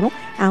Pitt Tunnel.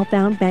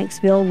 Outbound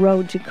Banksville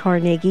Road to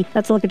Carnegie.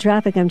 That's a look at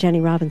traffic. I'm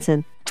Jenny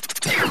Robinson.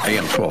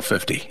 AM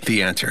 1250,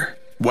 The Answer.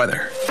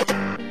 Weather.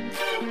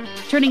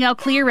 Turning out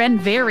clear and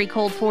very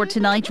cold for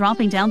tonight,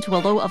 dropping down to a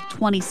low of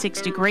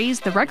 26 degrees.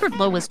 The record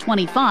low was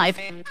 25.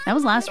 That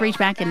was last reached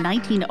back in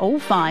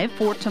 1905.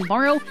 For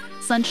tomorrow,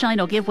 sunshine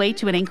will give way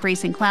to an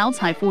increase in clouds,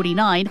 high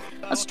 49.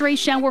 A stray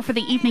shower for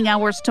the evening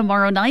hours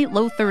tomorrow night,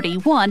 low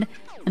 31.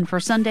 And for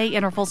Sunday,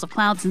 intervals of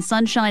clouds and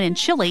sunshine and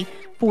chilly,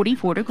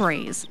 44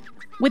 degrees.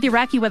 With your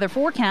AccuWeather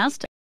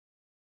forecast,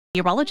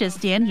 meteorologist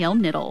Danielle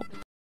Niddle.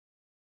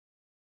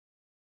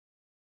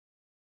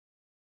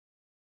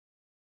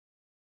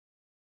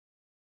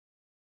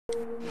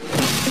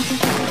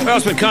 Well,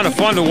 it's been kind of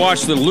fun to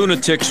watch the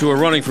lunatics who are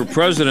running for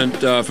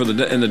president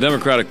in the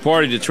Democratic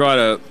Party to try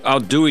to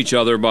outdo each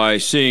other by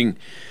seeing,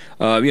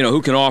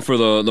 who can offer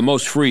the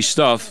most free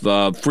stuff,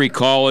 free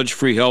college,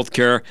 free health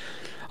care.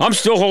 I'm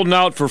still holding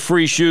out for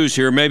free shoes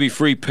here, maybe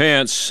free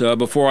pants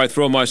before I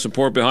throw my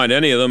support behind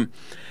any of them.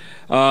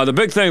 The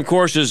big thing, of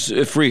course, is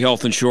free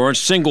health insurance,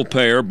 single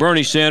payer.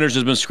 Bernie Sanders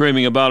has been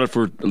screaming about it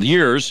for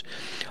years.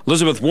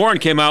 Elizabeth Warren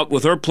came out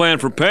with her plan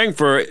for paying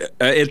for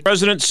it.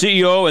 President,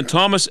 CEO, and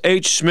Thomas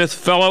H. Smith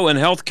Fellow in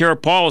Healthcare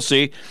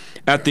Policy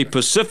at the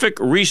Pacific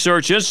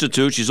Research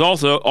Institute. She's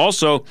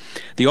also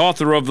the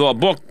author of the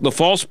book, The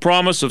False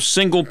Promise of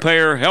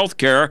Single-Payer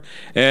Healthcare,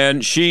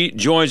 and she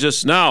joins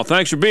us now.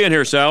 Thanks for being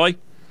here, Sally.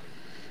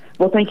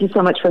 Well, thank you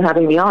so much for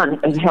having me on.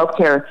 And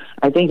healthcare,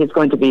 I think, is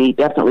going to be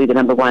definitely the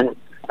number one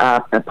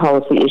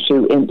policy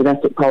issue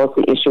domestic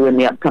policy issue in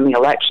the upcoming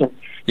election.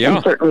 Yeah.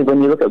 And certainly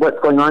when you look at what's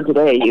going on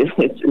today,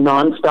 it's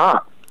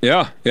nonstop.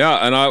 Yeah,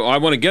 and I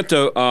want to get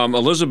to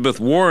Elizabeth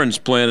Warren's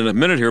plan in a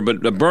minute here,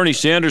 but Bernie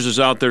Sanders is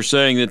out there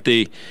saying that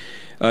the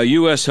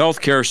U.S.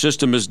 healthcare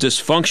system is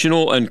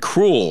dysfunctional and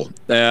cruel.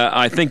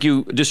 I think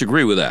you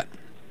disagree with that.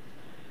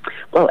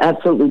 Well,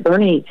 absolutely.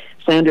 Bernie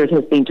Sanders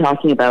has been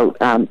talking about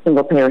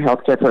single-payer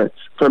healthcare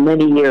for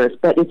many years,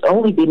 but it's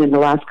only been in the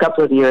last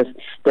couple of years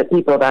that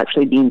people have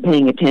actually been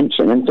paying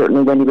attention. And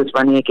certainly when he was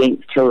running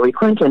against Hillary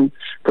Clinton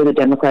for the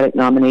Democratic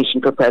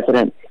nomination for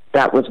president,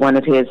 that was one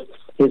of his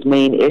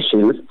main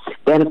issues.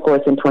 Then, of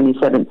course, in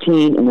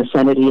 2017, in the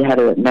Senate, he had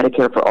a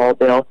Medicare for All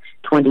bill.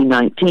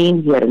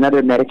 2019, he had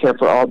another Medicare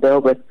for All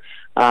bill with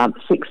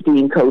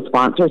 16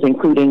 co-sponsors,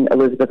 including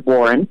Elizabeth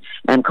Warren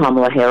and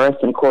Kamala Harris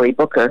and Cory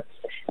Booker.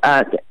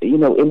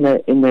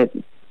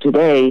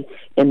 Today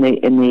in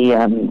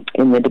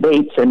the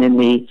debates and in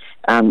the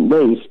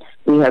race,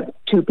 we have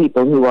two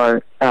people who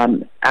are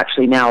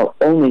actually now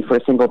only for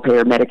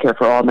single-payer Medicare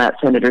for all, and that's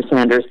Senator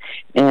Sanders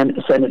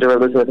and Senator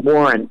Elizabeth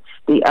Warren.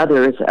 The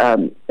others,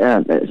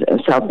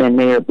 South Bend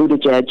Mayor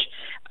Buttigieg,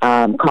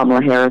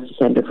 Kamala Harris,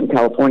 Senator from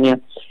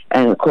California,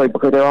 and Cory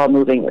Booker, they're all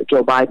moving,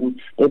 Joe Biden,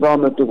 they've all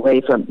moved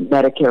away from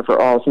Medicare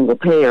for all single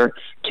payer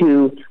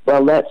to,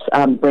 well, let's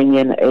bring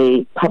in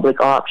a public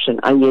option,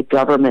 i.e. a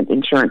government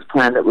insurance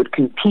plan that would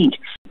compete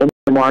in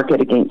the market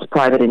against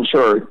private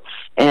insurers.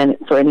 And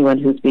for anyone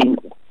who's been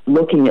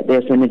looking at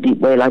this in a deep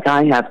way like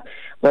I have,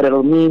 what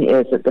it'll mean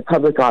is that the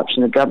public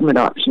option, the government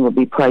option, will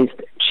be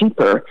priced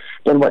cheaper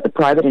than what the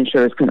private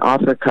insurers can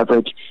offer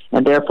coverage,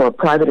 and therefore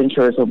private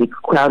insurers will be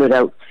crowded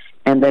out,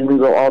 and then we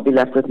will all be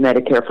left with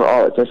Medicare for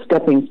all. It's a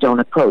stepping stone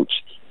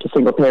approach to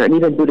single payer. And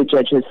even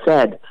Buttigieg has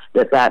said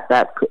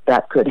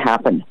that could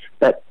happen.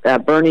 But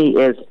Bernie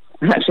is,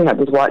 actually I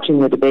was watching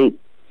the debate,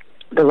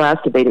 the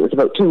last debate, it was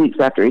about 2 weeks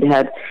after he'd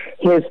had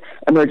his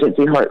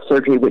emergency heart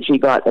surgery, which he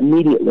got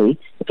immediately.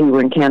 If he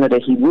were in Canada,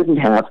 he wouldn't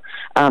have.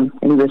 And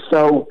he was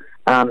so,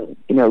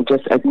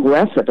 just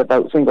aggressive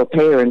about single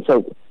payer and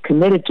so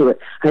committed to it.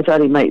 I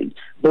thought he might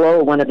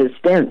blow one of his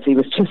stents. He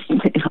was just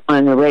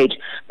on the rage.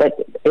 But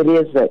it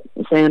is that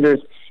Sanders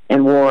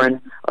and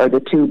Warren are the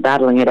two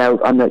battling it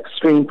out on the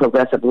extreme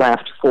progressive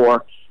left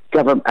for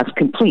a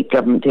complete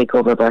government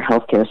takeover of our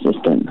healthcare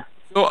system.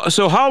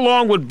 So how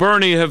long would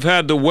Bernie have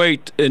had to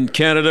wait in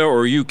Canada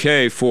or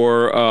UK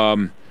for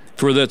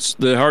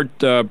the heart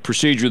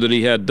procedure that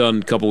he had done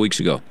a couple weeks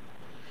ago?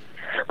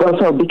 Well,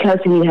 so because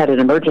he had an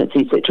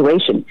emergency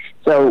situation,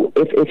 so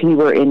if he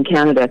were in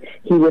Canada,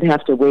 he would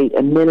have to wait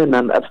a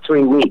minimum of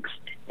 3 weeks,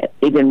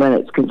 even when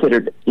it's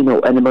considered,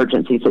 an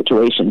emergency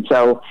situation.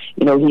 So,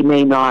 he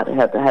may not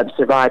have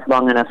survived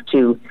long enough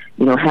to,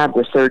 have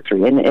the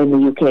surgery. And in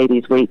the UK,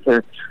 these waits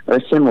are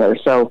similar.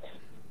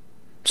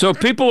 So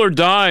people are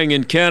dying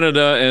in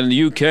Canada and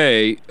the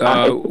UK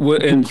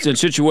in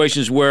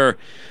situations where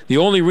the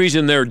only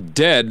reason they're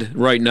dead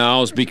right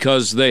now is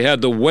because they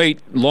had to wait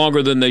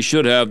longer than they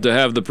should have to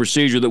have the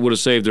procedure that would have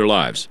saved their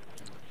lives.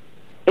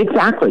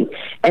 Exactly.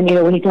 And,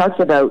 when he talks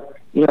about,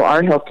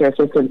 our healthcare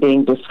system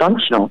being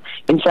dysfunctional,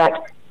 in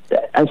fact,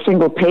 a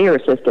single-payer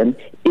system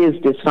is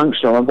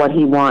dysfunctional, and what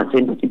he wants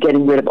in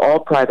getting rid of all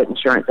private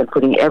insurance and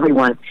putting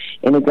everyone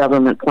in a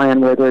government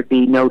plan where there'd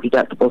be no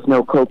deductibles,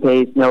 no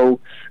co-pays, no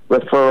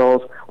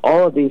referrals,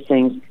 all of these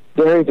things,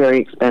 very, very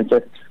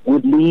expensive,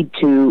 would lead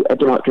to a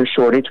doctor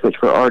shortage, which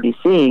we're already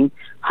seeing,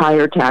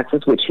 higher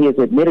taxes, which he has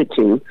admitted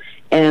to,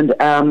 and,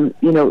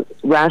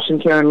 ration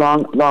care and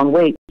long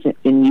waits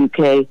in the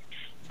UK.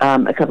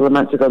 A couple of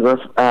months ago, there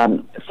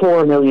were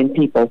 4 million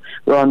people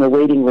were on the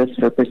waiting list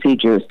for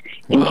procedures.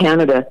 In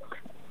Canada,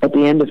 at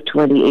the end of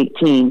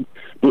 2018,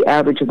 the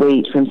average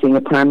wait from seeing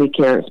a primary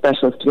care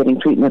specialist to getting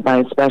treatment by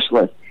a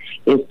specialist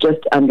is just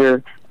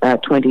under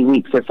 20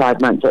 weeks or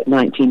 5 months at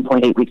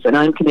 19.8 weeks. And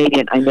I'm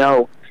Canadian. I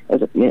know,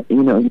 as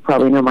you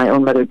probably know, my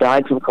own mother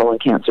died from colon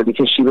cancer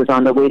because she was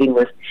on the waiting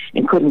list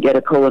and couldn't get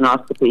a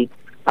colonoscopy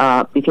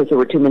because there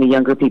were too many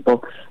younger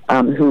people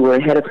who were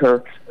ahead of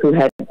her who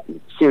had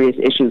serious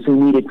issues who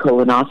needed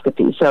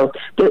colonoscopy. So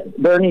what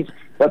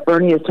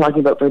Bernie is talking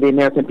about for the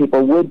American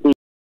people would be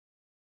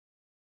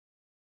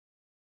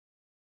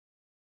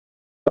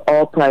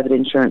all private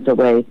insurance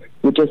away,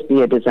 would just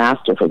be a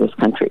disaster for this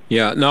country.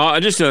 Yeah. Now,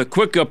 just a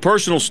quick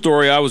personal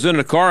story. I was in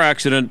a car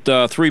accident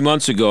 3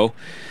 months ago,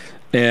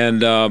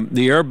 and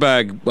the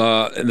airbag,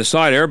 and the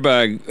side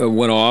airbag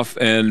went off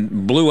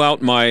and blew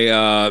out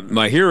my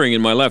my hearing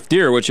in my left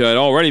ear, which I had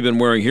already been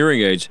wearing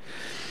hearing aids.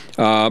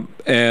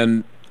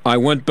 And I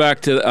went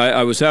back to,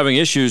 I was having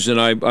issues,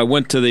 and I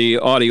went to the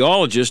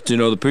audiologist,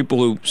 the people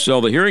who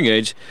sell the hearing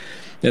aids,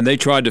 and they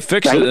tried to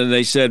fix it, and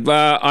they said,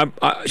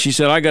 she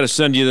said, I got to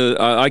send you the,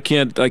 I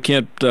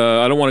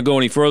don't want to go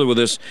any further with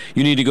this.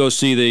 You need to go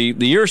see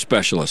the ear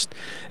specialist.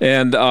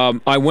 And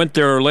I went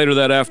there later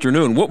that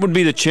afternoon. What would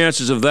be the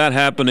chances of that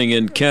happening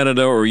in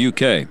Canada or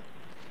UK?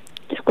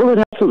 Well,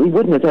 it absolutely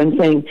wouldn't. As I'm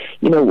saying,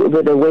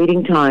 with a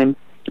waiting time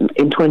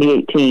in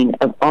 2018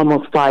 of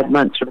almost 5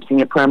 months from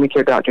seeing a primary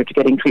care doctor to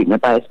getting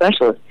treatment by a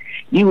specialist,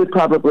 you would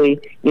probably,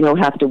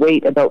 have to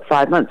wait about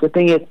 5 months. The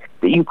thing is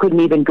that you couldn't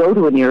even go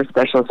to an ear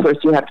specialist.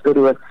 First, you have to go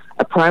to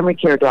a primary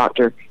care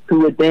doctor who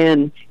would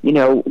then,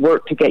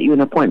 work to get you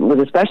an appointment with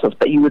a specialist.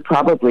 But you would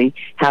probably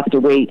have to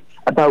wait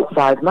about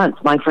 5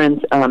 months. My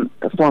friend's a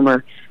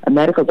former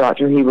medical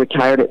doctor. He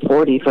retired at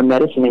 40 from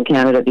medicine in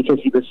Canada because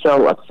he was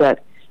so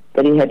upset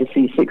that he had to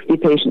see 60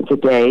 patients a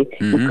day.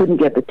 Mm-hmm. He couldn't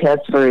get the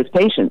tests for his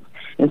patients.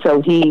 And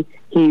so he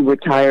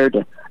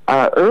retired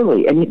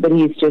early. But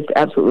he's just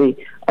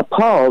absolutely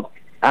appalled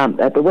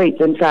at the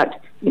waits. In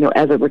fact,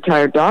 as a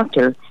retired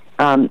doctor,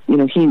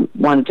 he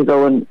wanted to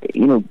go and,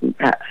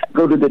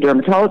 go to the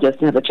dermatologist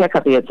and have a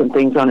checkup. He had some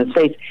things on his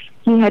face.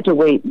 He had to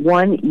wait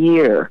 1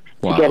 year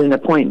to get an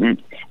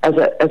appointment as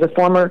a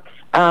former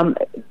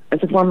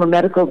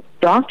medical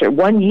doctor.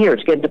 1 year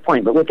to get an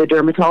appointment with a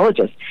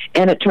dermatologist.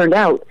 And it turned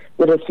out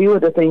that a few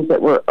of the things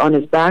that were on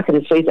his back and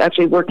his face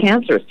actually were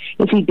cancers.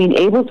 If he'd been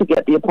able to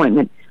get the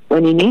appointment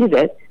when he needed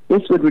it,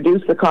 this would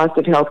reduce the cost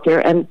of health care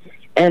and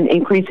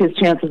increase his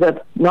chances of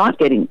not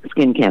getting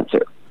skin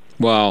cancer.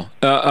 Wow.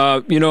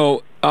 I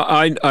know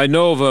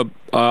of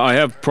I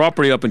have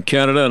property up in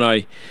Canada,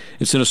 and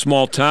it's in a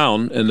small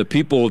town, and the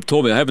people have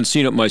told me, I haven't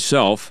seen it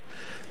myself,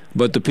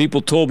 but the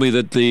people told me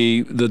that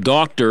the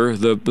doctor,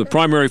 the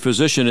primary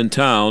physician in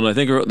town, I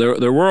think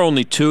there were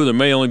only two, there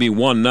may only be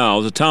one now.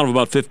 It's a town of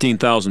about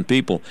 15,000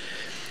 people.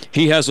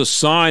 He has a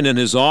sign in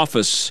his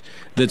office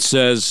that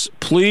says,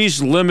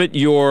 please limit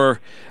your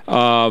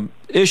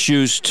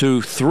issues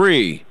to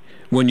 3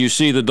 when you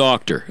see the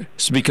doctor.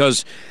 It's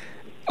because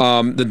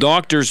the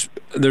doctors,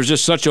 there's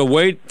just such a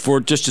wait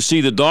just to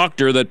see the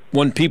doctor that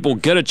when people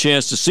get a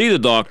chance to see the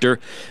doctor,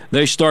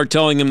 they start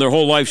telling them their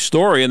whole life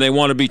story, and they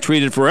want to be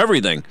treated for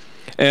everything.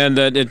 And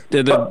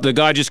the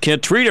guy just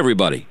can't treat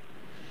everybody.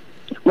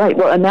 Right.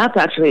 Well, and that's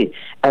actually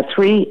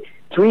three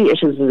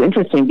issues is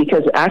interesting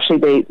because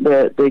actually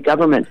the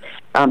government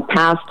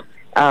passed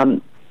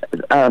a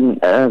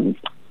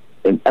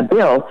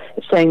bill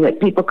saying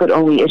that people could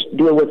only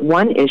deal with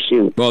one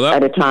issue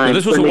at a time.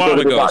 This was a while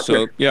ago,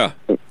 so yeah.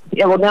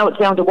 Yeah, well, now it's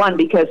down to 1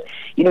 because,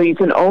 you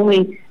can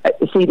only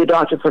see the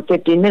doctor for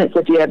 15 minutes.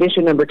 If you have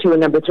issue number 2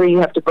 and number 3, you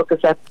have to book a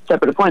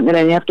separate appointment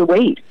and you have to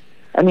wait.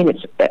 I mean,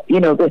 it's,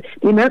 the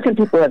American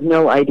people have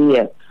no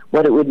idea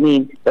what it would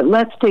mean. But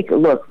let's take a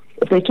look.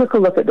 If they took a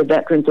look at the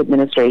Veterans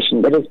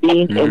Administration that has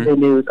been in the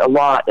news a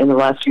lot in the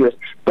last years,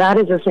 that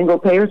is a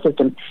single-payer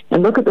system.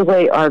 And look at the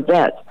way our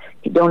vets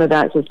don't have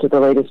access to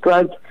the latest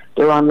drugs.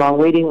 They're on long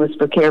waiting lists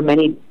for care.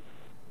 Many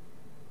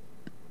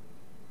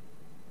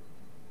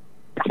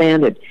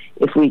expanded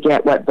if we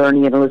get what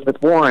Bernie and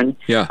Elizabeth Warren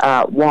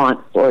want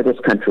for this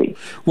country.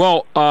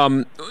 Well,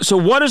 so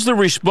what is the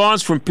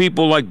response from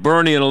people like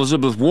Bernie and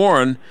Elizabeth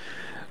Warren,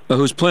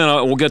 whose plan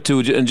we'll get to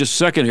in just a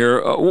second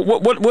here?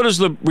 What is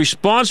the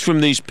response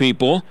from these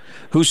people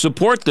who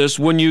support this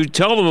when you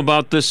tell them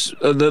about this,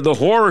 the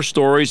horror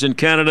stories in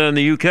Canada and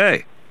the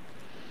UK?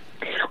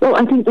 Well,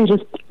 I think they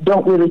just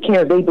don't really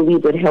care. They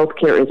believe that health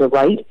care is a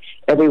right.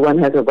 Everyone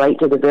has a right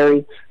to the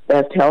very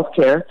best health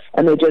care,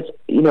 and they just,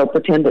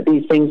 pretend that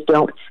these things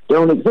don't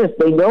exist.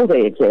 They know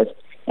they exist,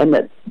 and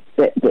that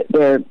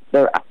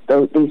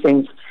these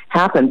things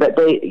happen. But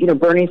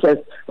Bernie says,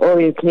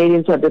 the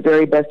Canadians have the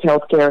very best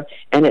health care,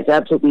 and it's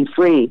absolutely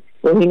free.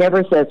 Well, he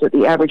never says that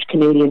the average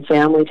Canadian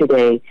family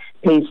today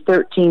pays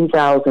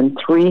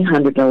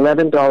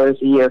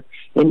 $13,311 a year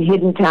in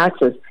hidden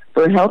taxes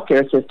for a health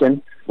care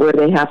system where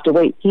they have to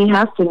wait. He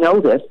has to know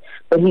this,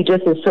 but he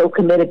just is so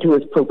committed to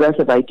his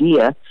progressive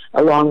idea,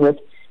 along with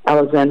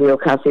Alexandria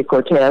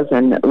Ocasio-Cortez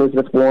and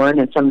Elizabeth Warren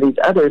and some of these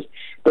others,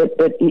 that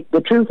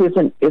the truth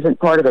isn't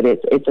part of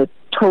it. It's a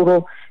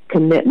total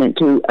commitment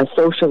to a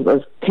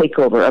socialist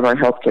takeover of our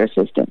healthcare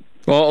system.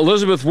 Well,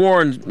 Elizabeth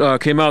Warren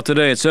came out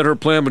today and said her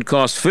plan would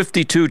cost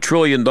 $52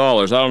 trillion.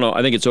 I don't know.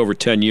 I think it's over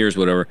 10 years,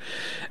 whatever.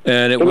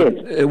 And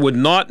it would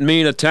not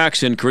mean a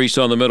tax increase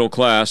on the middle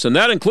class. And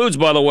that includes,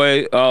 by the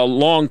way,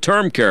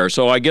 long-term care.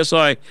 So I guess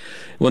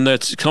when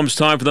that comes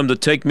time for them to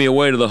take me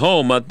away to the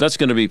home, that's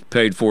going to be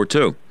paid for,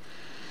 too.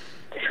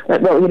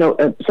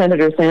 Well,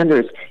 Senator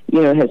Sanders,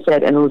 has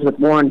said, and Elizabeth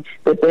Warren,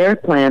 that their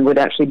plan would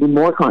actually be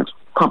more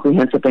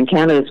comprehensive than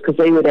Canada's, because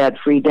they would add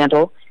free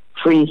dental,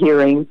 free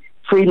hearing,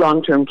 free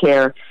long-term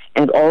care,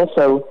 and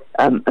also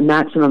a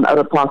maximum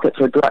out-of-pocket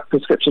for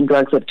prescription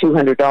drugs of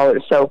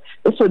 $200. So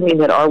this would mean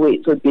that our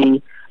waits would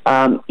be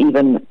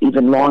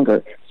even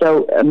longer.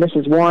 So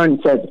Mrs. Warren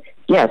says,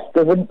 yes,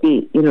 there wouldn't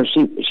be,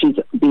 she's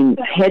been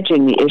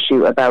hedging the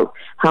issue about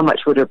how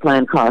much would her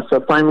plan cost.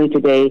 So finally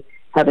today,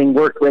 having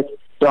worked with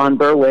Don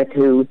Berwick,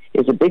 who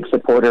is a big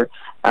supporter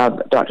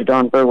of Dr.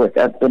 Don Berwick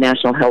of the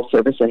National Health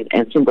Service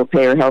and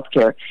single-payer health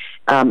care,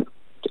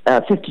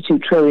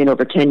 $52 trillion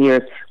over 10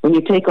 years. When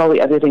you take all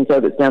the other things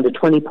out, it's down to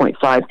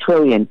 $20.5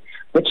 trillion.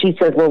 But she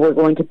says, well, we're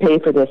going to pay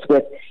for this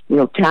with,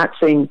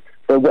 taxing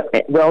the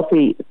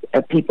wealthy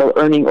people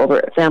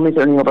families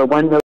earning over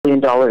 $1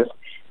 million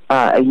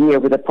a year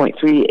with a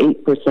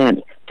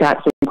 0.38%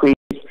 tax increase,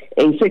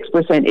 a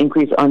 6%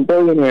 increase on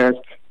billionaires,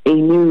 a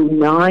new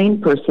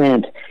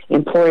 9%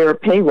 employer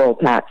payroll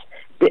tax.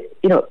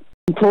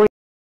 Employees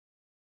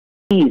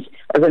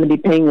are going to be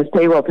paying this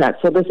payroll tax.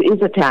 So this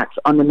is a tax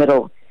on the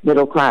middle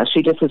class.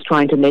 She just is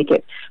trying to make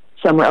it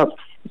somewhere else,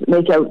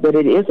 make out that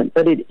it isn't.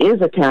 But it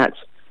is a tax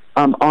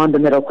on the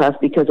middle class,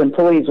 because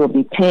employees will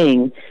be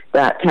paying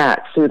that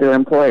tax through their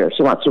employer.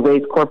 She wants to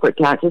raise corporate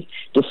taxes,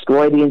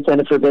 destroy the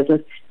incentive for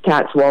business,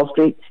 tax Wall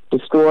Street,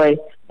 destroy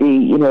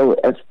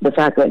the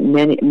fact that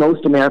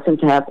most Americans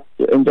have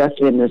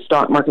invested in the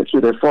stock market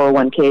through their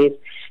 401ks.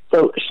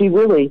 So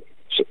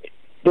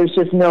there's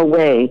just no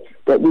way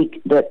that we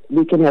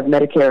can have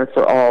Medicare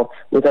for all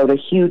without a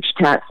huge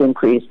tax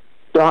increase,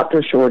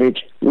 doctor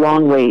shortage,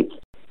 long waits.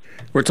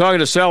 We're talking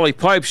to Sally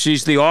Pipes.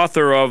 She's the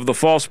author of The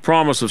False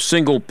Promise of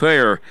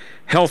Single-Payer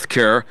Health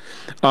Care.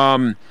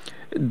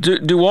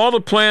 Do all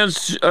the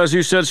plans, as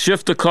you said,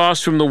 shift the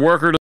cost from the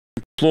worker to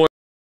the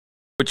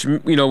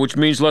employer, which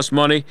means less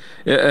money?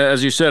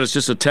 As you said, it's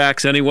just a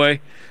tax anyway.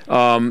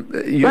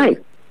 Right.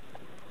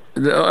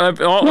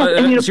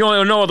 It's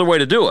no other way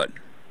to do it.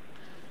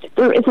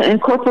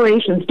 And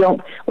corporations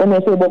don't, when they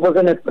say, well, we're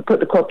going to put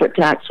the corporate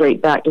tax rate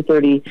back to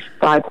 35%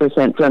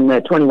 from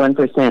the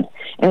 21%.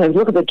 And if you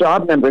look at the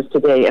job numbers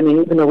today,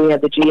 even though we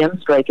had the GM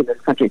strike in this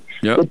country,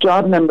 the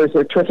job numbers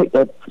are terrific.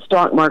 The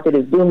stock market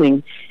is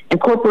booming.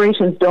 And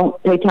corporations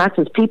don't pay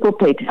taxes. People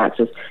pay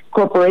taxes.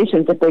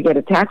 Corporations, if they get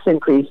a tax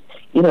increase,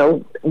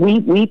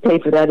 we pay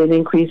for that in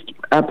increased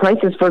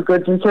prices for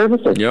goods and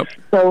services. Yep.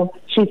 So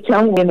she's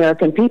telling the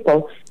American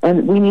people,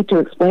 and we need to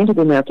explain to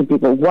the American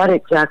people what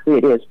exactly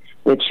it is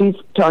that she's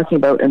talking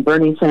about, and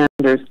Bernie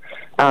Sanders,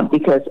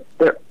 because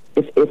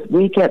if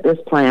we get this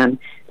plan,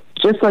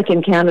 just like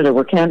in Canada,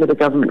 where the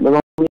government will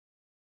only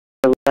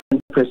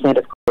 11%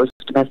 of gross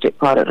domestic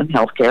product on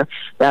health care.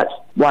 That's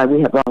why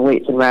we have long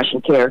waits in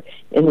ration care.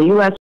 In the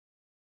U.S.,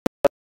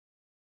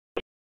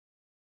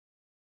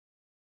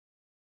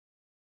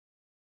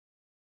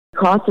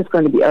 cost is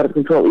going to be out of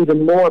control,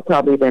 even more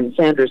probably than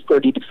Sanders'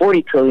 30 to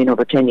 40 trillion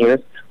over 10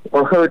 years,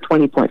 or her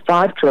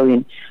 20.5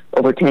 trillion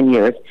over 10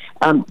 years.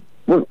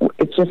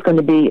 It's just going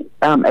to be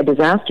a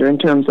disaster in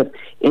terms of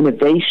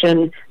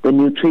innovation, the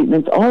new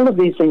treatments. All of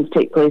these things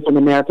take place in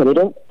America. They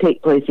don't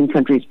take place in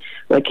countries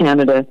like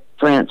Canada,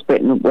 France,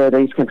 Britain, where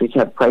these countries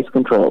have price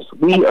controls.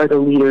 We are the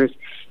leaders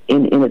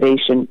in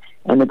innovation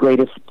and the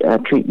greatest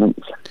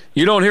treatments.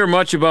 You don't hear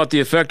much about the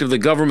effect of the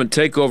government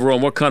takeover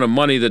on what kind of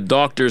money that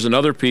doctors and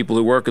other people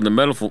who work in the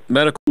medical.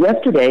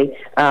 Yesterday,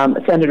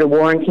 Senator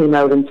Warren came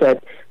out and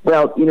said,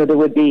 well, there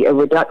would be a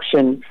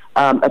reduction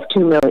of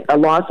 2 million, a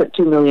loss of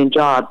 2 million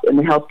jobs in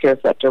the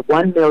healthcare sector.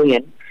 1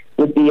 million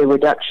would be a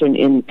reduction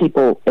in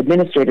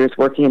administrators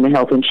working in the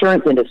health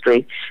insurance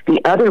industry.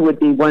 The other would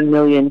be 1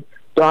 million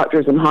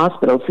doctors and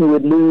hospitals who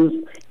would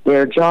lose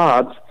their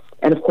jobs.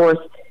 And of course,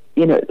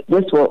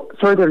 this will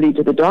further lead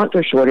to the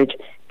doctor shortage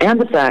and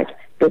the fact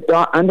that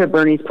under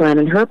Bernie's plan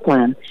and her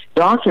plan,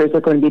 doctors are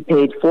going to be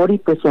paid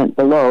 40%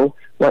 below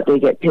what they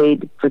get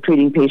paid for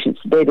treating patients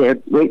today. Their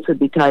rates would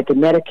be tied to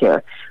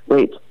Medicare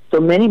rates. So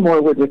many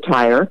more would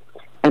retire.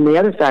 And the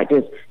other fact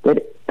is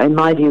that, in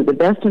my view, the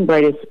best and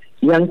brightest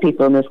young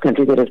people in this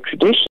country that have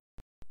traditionally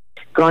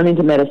gone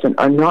into medicine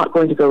are not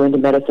going to go into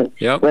medicine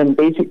when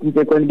basically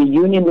they're going to be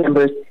union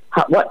members.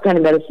 What kind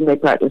of medicine they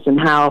practice and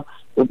how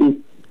will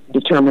be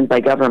determined by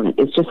government.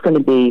 It's just going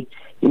to be,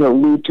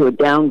 lead to a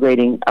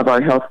downgrading of our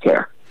health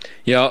care.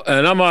 Yeah,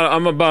 and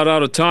I'm about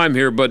out of time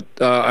here, but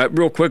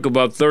real quick,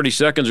 about 30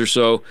 seconds or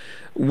so,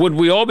 would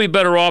we all be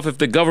better off if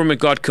the government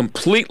got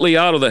completely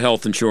out of the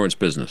health insurance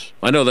business?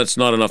 I know that's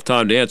not enough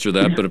time to answer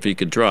that, but if you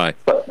could try.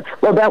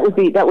 Well, that would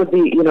be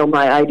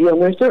my ideal. And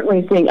we're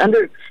certainly seeing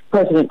under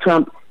President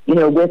Trump,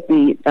 with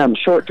the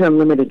short-term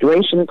limited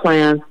duration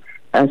plans,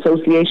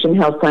 association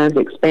health plans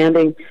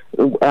expanding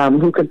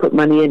who can put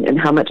money in and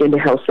how much into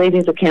health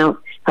savings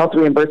accounts, health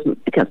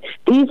reimbursement accounts.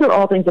 These are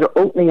all things that are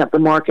opening up the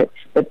market.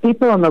 But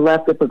people on the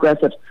left, the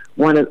progressives,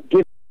 want to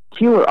give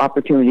fewer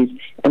opportunities,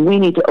 and we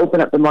need to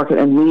open up the market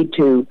and lead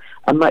to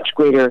a much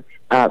greater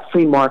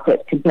free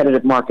market,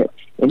 competitive market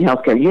in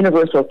healthcare.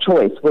 Universal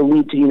choice will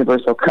lead to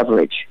universal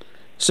coverage.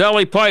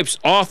 Sally Pipes,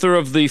 author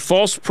of The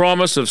False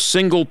Promise of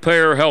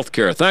Single-Payer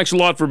Healthcare. Thanks a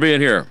lot for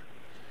being here.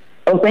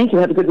 Oh, thank you.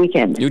 Have a good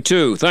weekend. You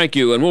too. Thank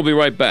you, and we'll be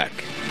right back.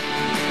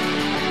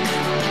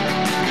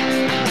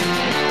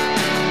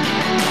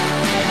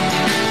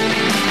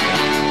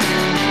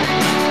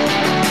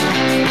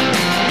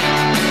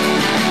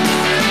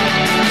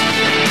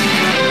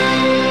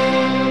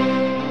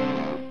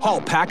 Haul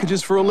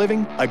packages for a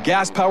living? A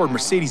gas-powered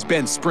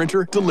Mercedes-Benz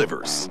Sprinter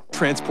delivers.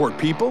 Transport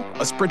people?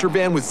 A Sprinter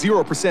van with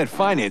 0%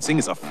 financing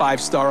is a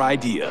 5-star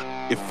idea.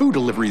 If food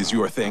delivery is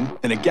your thing,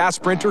 then a gas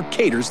Sprinter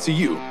caters to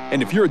you.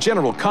 And if you're a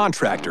general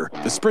contractor,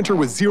 the Sprinter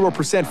with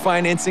 0%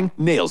 financing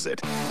nails it.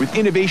 With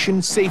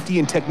innovation, safety,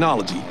 and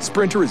technology,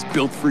 Sprinter is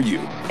built for you.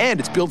 And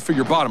it's built for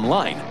your bottom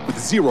line with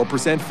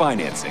 0%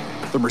 financing.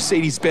 The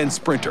Mercedes-Benz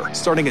Sprinter,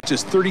 starting at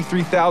just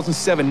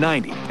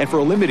 $33,790, and for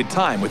a limited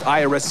time with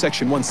IRS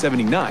Section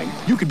 179,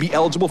 you could be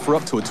eligible for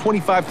up to a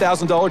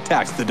 $25,000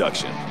 tax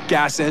deduction.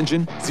 Gas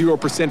engine,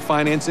 0%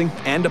 financing,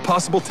 and a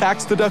possible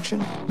tax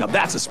deduction? Now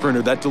that's a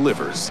Sprinter that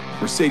delivers.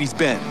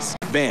 Mercedes-Benz.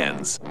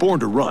 Vans. Born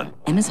to run.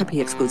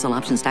 MSRP excludes all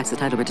options, taxes,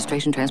 title,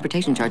 registration,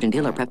 transportation charge, and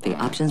dealer prep fee.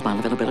 Options,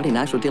 model availability, and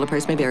actual dealer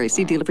price may vary.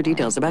 See dealer for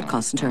details about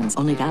costs and terms.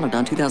 Only valid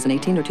on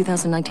 2018 or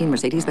 2019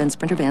 Mercedes-Benz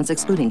Sprinter vans,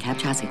 excluding cab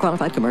chassis.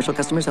 Qualified commercial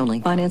customers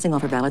only. Financing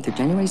offer valid through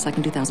January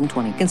 2nd,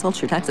 2020.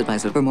 Consult your tax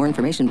advisor. For more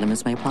information,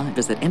 limits may apply.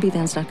 Visit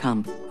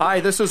mbvans.com. Hi,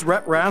 this is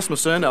Rhett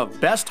Rasmussen of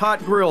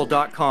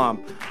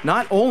BestHotGrill.com.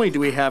 Not only do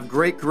we have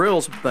great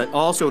grills, but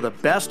also the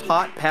best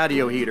hot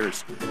patio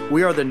heaters.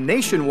 We are the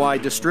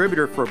nationwide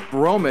distributor for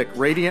Bromic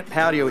Radiant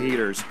Patio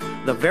Heaters,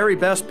 the very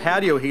best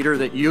patio heater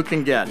that you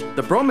can get.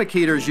 The Bromic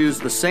heaters use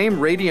the same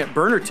radiant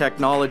burner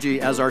technology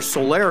as our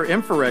Solaire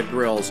infrared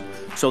grills,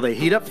 so they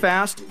heat up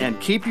fast and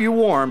keep you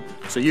warm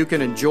so you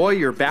can enjoy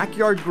your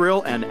backyard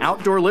grill and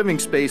outdoor living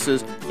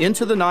spaces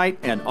into the night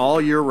and all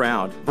year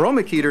round.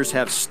 Bromic heaters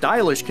have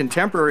stylish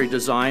contemporary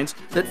designs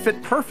that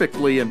fit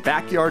perfectly in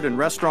backyard and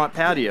restaurant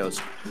patios.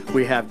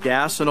 We have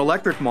gas and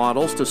electric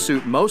models to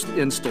suit most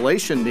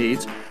installation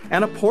needs,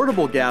 and a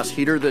portable gas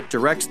heater that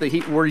directs the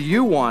heat where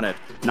you want it,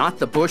 not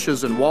the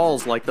bushes and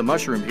walls like the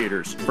mushroom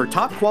heaters. For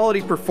top quality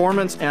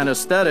performance and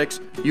aesthetics,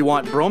 you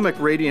want Bromic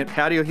Radiant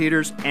Patio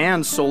Heaters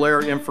and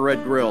Solaire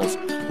Infrared Grills.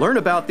 Learn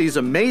about these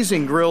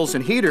amazing grills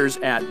and heaters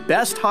at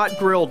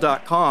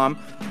BestHotGrill.com.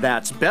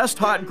 That's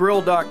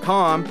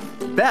BestHotGrill.com.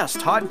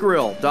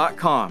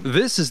 BestHotGrill.com.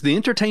 This is the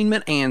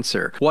entertainment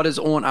answer. What is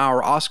on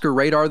our Oscar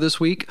radar this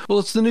week? Well,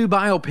 it's the new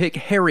biopic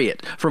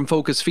Harriet from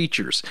Focus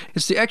Features.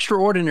 It's the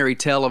extraordinary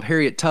tale of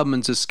Harriet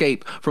Tubman's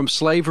escape from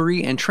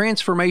slavery and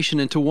transformation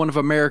into one of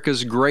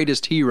America's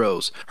greatest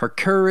heroes. Her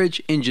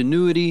courage,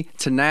 ingenuity,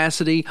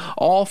 tenacity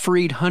all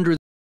freed hundreds of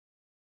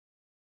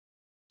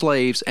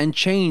slaves and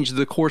changed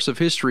the course of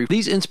history.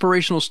 These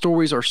inspirational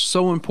stories are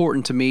so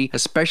important to me,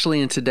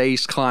 especially in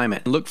today's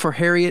climate. Look for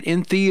Harriet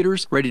in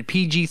theaters, rated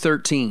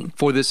PG-13.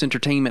 For this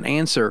entertainment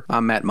answer,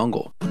 I'm Matt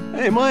Mungle.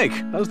 Hey Mike,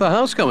 how's the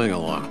house coming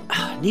along?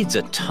 Needs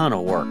a ton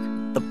of work.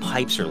 The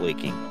pipes are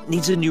leaking.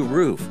 Needs a new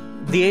roof.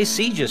 The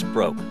AC just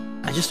broke.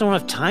 I just don't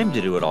have time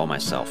to do it all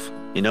myself.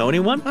 You know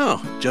anyone?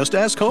 Oh, just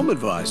ask Home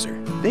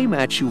Advisor. They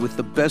match you with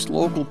the best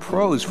local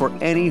pros for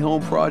any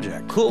home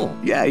project. Cool.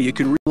 Yeah, you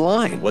can read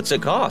online. What's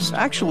it cost?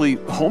 Actually,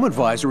 Home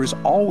Advisor is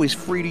always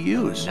free to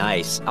use.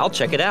 Nice. I'll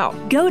check it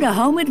out. Go to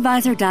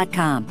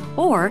HomeAdvisor.com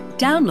or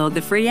download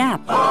the free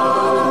app.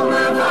 Home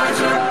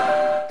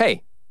Advisor.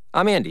 Hey,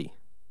 I'm Andy.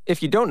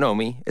 If you don't know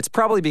me, it's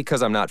probably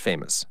because I'm not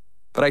famous.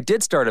 But I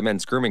did start a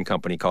men's grooming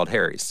company called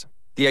Harry's.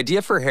 The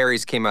idea for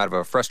Harry's came out of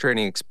a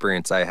frustrating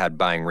experience I had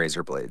buying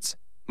razor blades.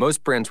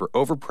 Most brands were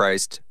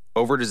overpriced,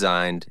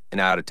 overdesigned,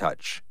 and out of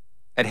touch.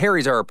 At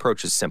Harry's, our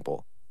approach is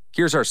simple.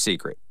 Here's our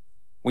secret.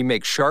 We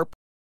make sharp,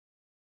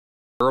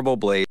 durable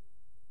blades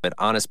at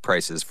honest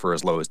prices for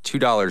as low as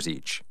 $2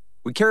 each.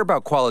 We care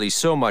about quality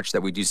so much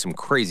that we do some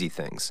crazy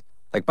things,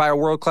 like buy a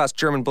world-class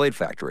German blade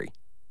factory.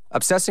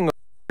 Obsessing over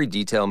every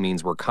detail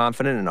means we're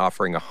confident in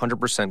offering a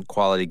 100%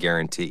 quality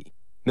guarantee.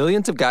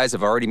 Millions of guys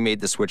have already made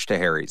the switch to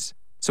Harry's,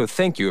 so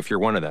thank you if you're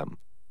one of them.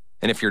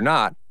 And if you're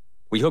not,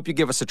 we hope you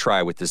give us a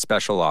try with this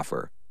special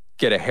offer.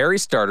 Get a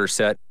Harry's starter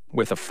set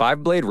with a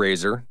 5-blade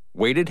razor,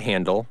 weighted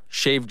handle,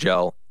 shave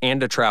gel,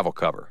 and a travel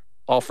cover.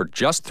 All for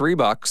just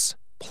 $3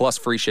 plus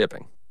free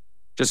shipping.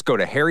 Just go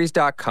to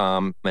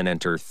harrys.com and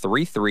enter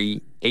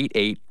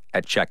 3388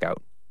 at checkout.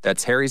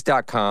 That's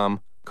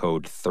harrys.com,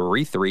 code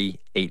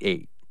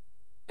 3388.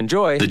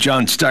 Enjoy. The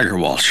John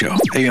Steigerwald Show,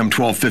 AM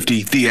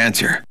 1250, The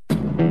Answer.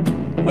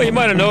 Well, you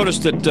might have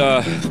noticed that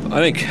I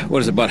think,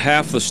 about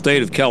half the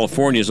state of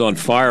California is on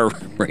fire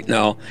right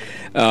now.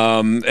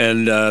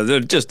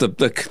 The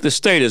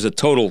state is a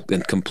total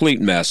and complete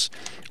mess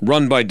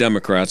run by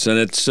Democrats. And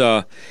it's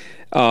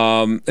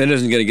It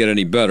isn't going to get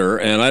any better,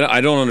 and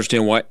I don't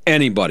understand why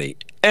anybody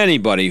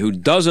who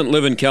doesn't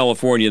live in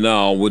California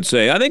now would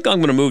say, I think I'm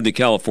going to move to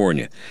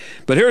California.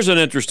 But here's an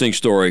interesting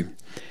story.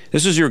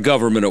 This is your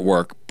government at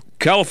work.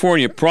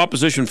 California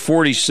Proposition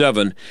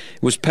 47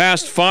 was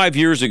passed 5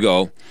 years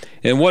ago,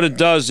 and what it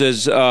does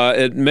is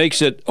it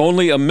makes it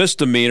only a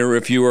misdemeanor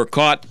if you are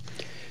caught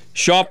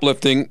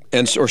shoplifting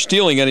or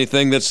stealing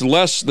anything that's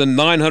less than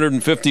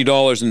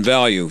 $950 in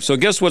value. So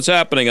guess what's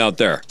happening out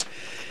there?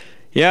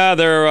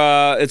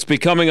 Yeah, it's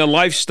becoming a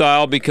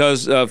lifestyle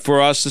because for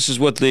us, this is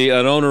what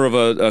an owner of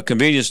a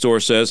convenience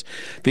store says,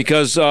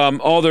 because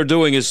all they're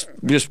doing is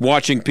just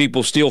watching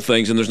people steal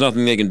things, and there's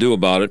nothing they can do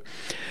about it.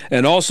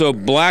 And also,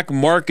 black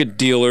market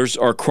dealers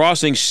are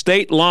crossing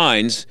state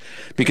lines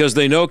because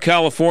they know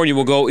California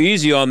will go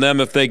easy on them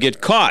if they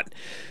get caught.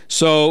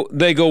 So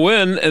they go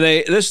in, and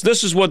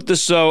this is what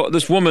this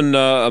woman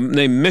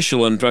named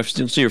Michelin, I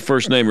don't see her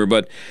first name here,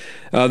 but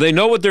they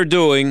know what they're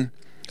doing.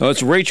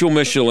 It's Rachel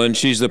Michelin.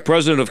 She's the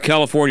president of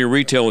California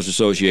Retailers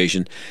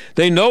Association.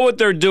 They know what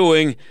they're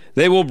doing.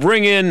 They will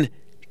bring in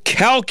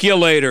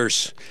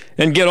calculators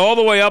and get all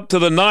the way up to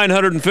the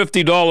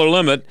 $950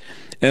 limit.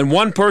 And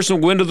one person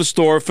will go into the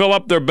store, fill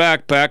up their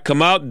backpack,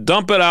 come out,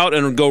 dump it out,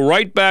 and go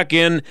right back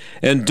in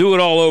and do it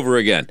all over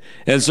again.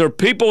 And so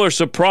people are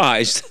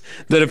surprised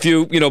that if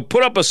you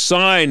put up a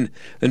sign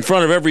in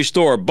front of every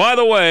store, by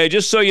the way,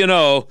 just so you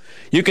know,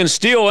 you can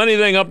steal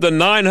anything up to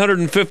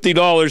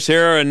 $950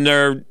 here, and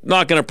they're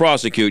not going to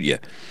prosecute you.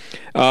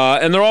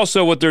 And they're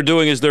also, what they're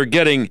doing is they're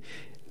getting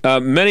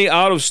many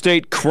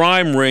out-of-state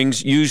crime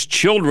rings use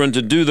children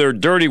to do their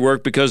dirty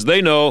work because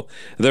they know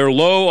they're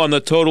low on the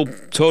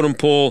totem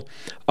pole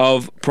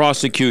of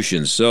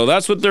prosecutions. So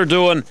that's what they're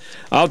doing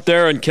out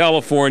there in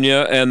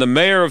California. And the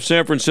mayor of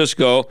San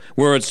Francisco,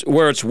 where it's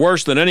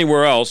worse than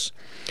anywhere else,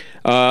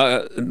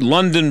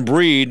 London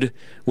Breed,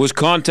 was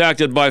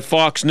contacted by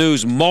Fox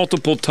News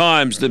multiple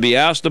times to be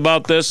asked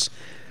about this.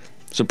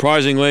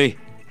 Surprisingly,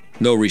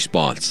 no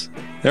response.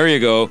 There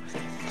you go.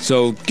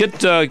 So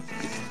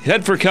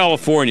head for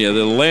California,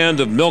 the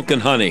land of milk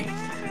and honey,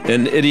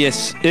 and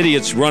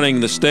idiots running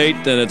the state,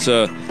 and it's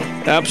a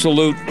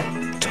absolute,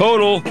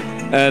 total,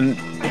 and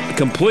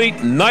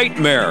complete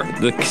nightmare.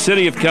 The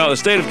state of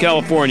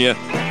California.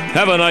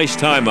 Have a nice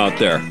time out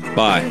there.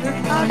 Bye.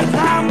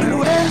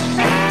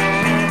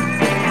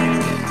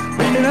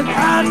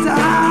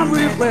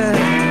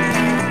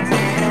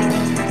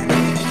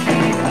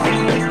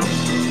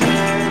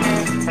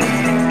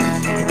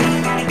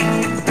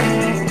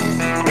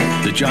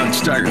 The John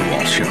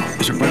Steigerwald Show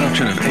is a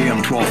production of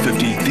AM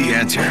 1250, The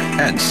Answer,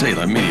 and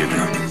Salem Media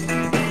Group.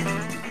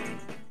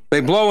 They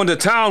blow into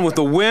town with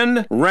the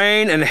wind,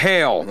 rain, and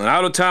hail. And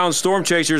out-of-town storm chasers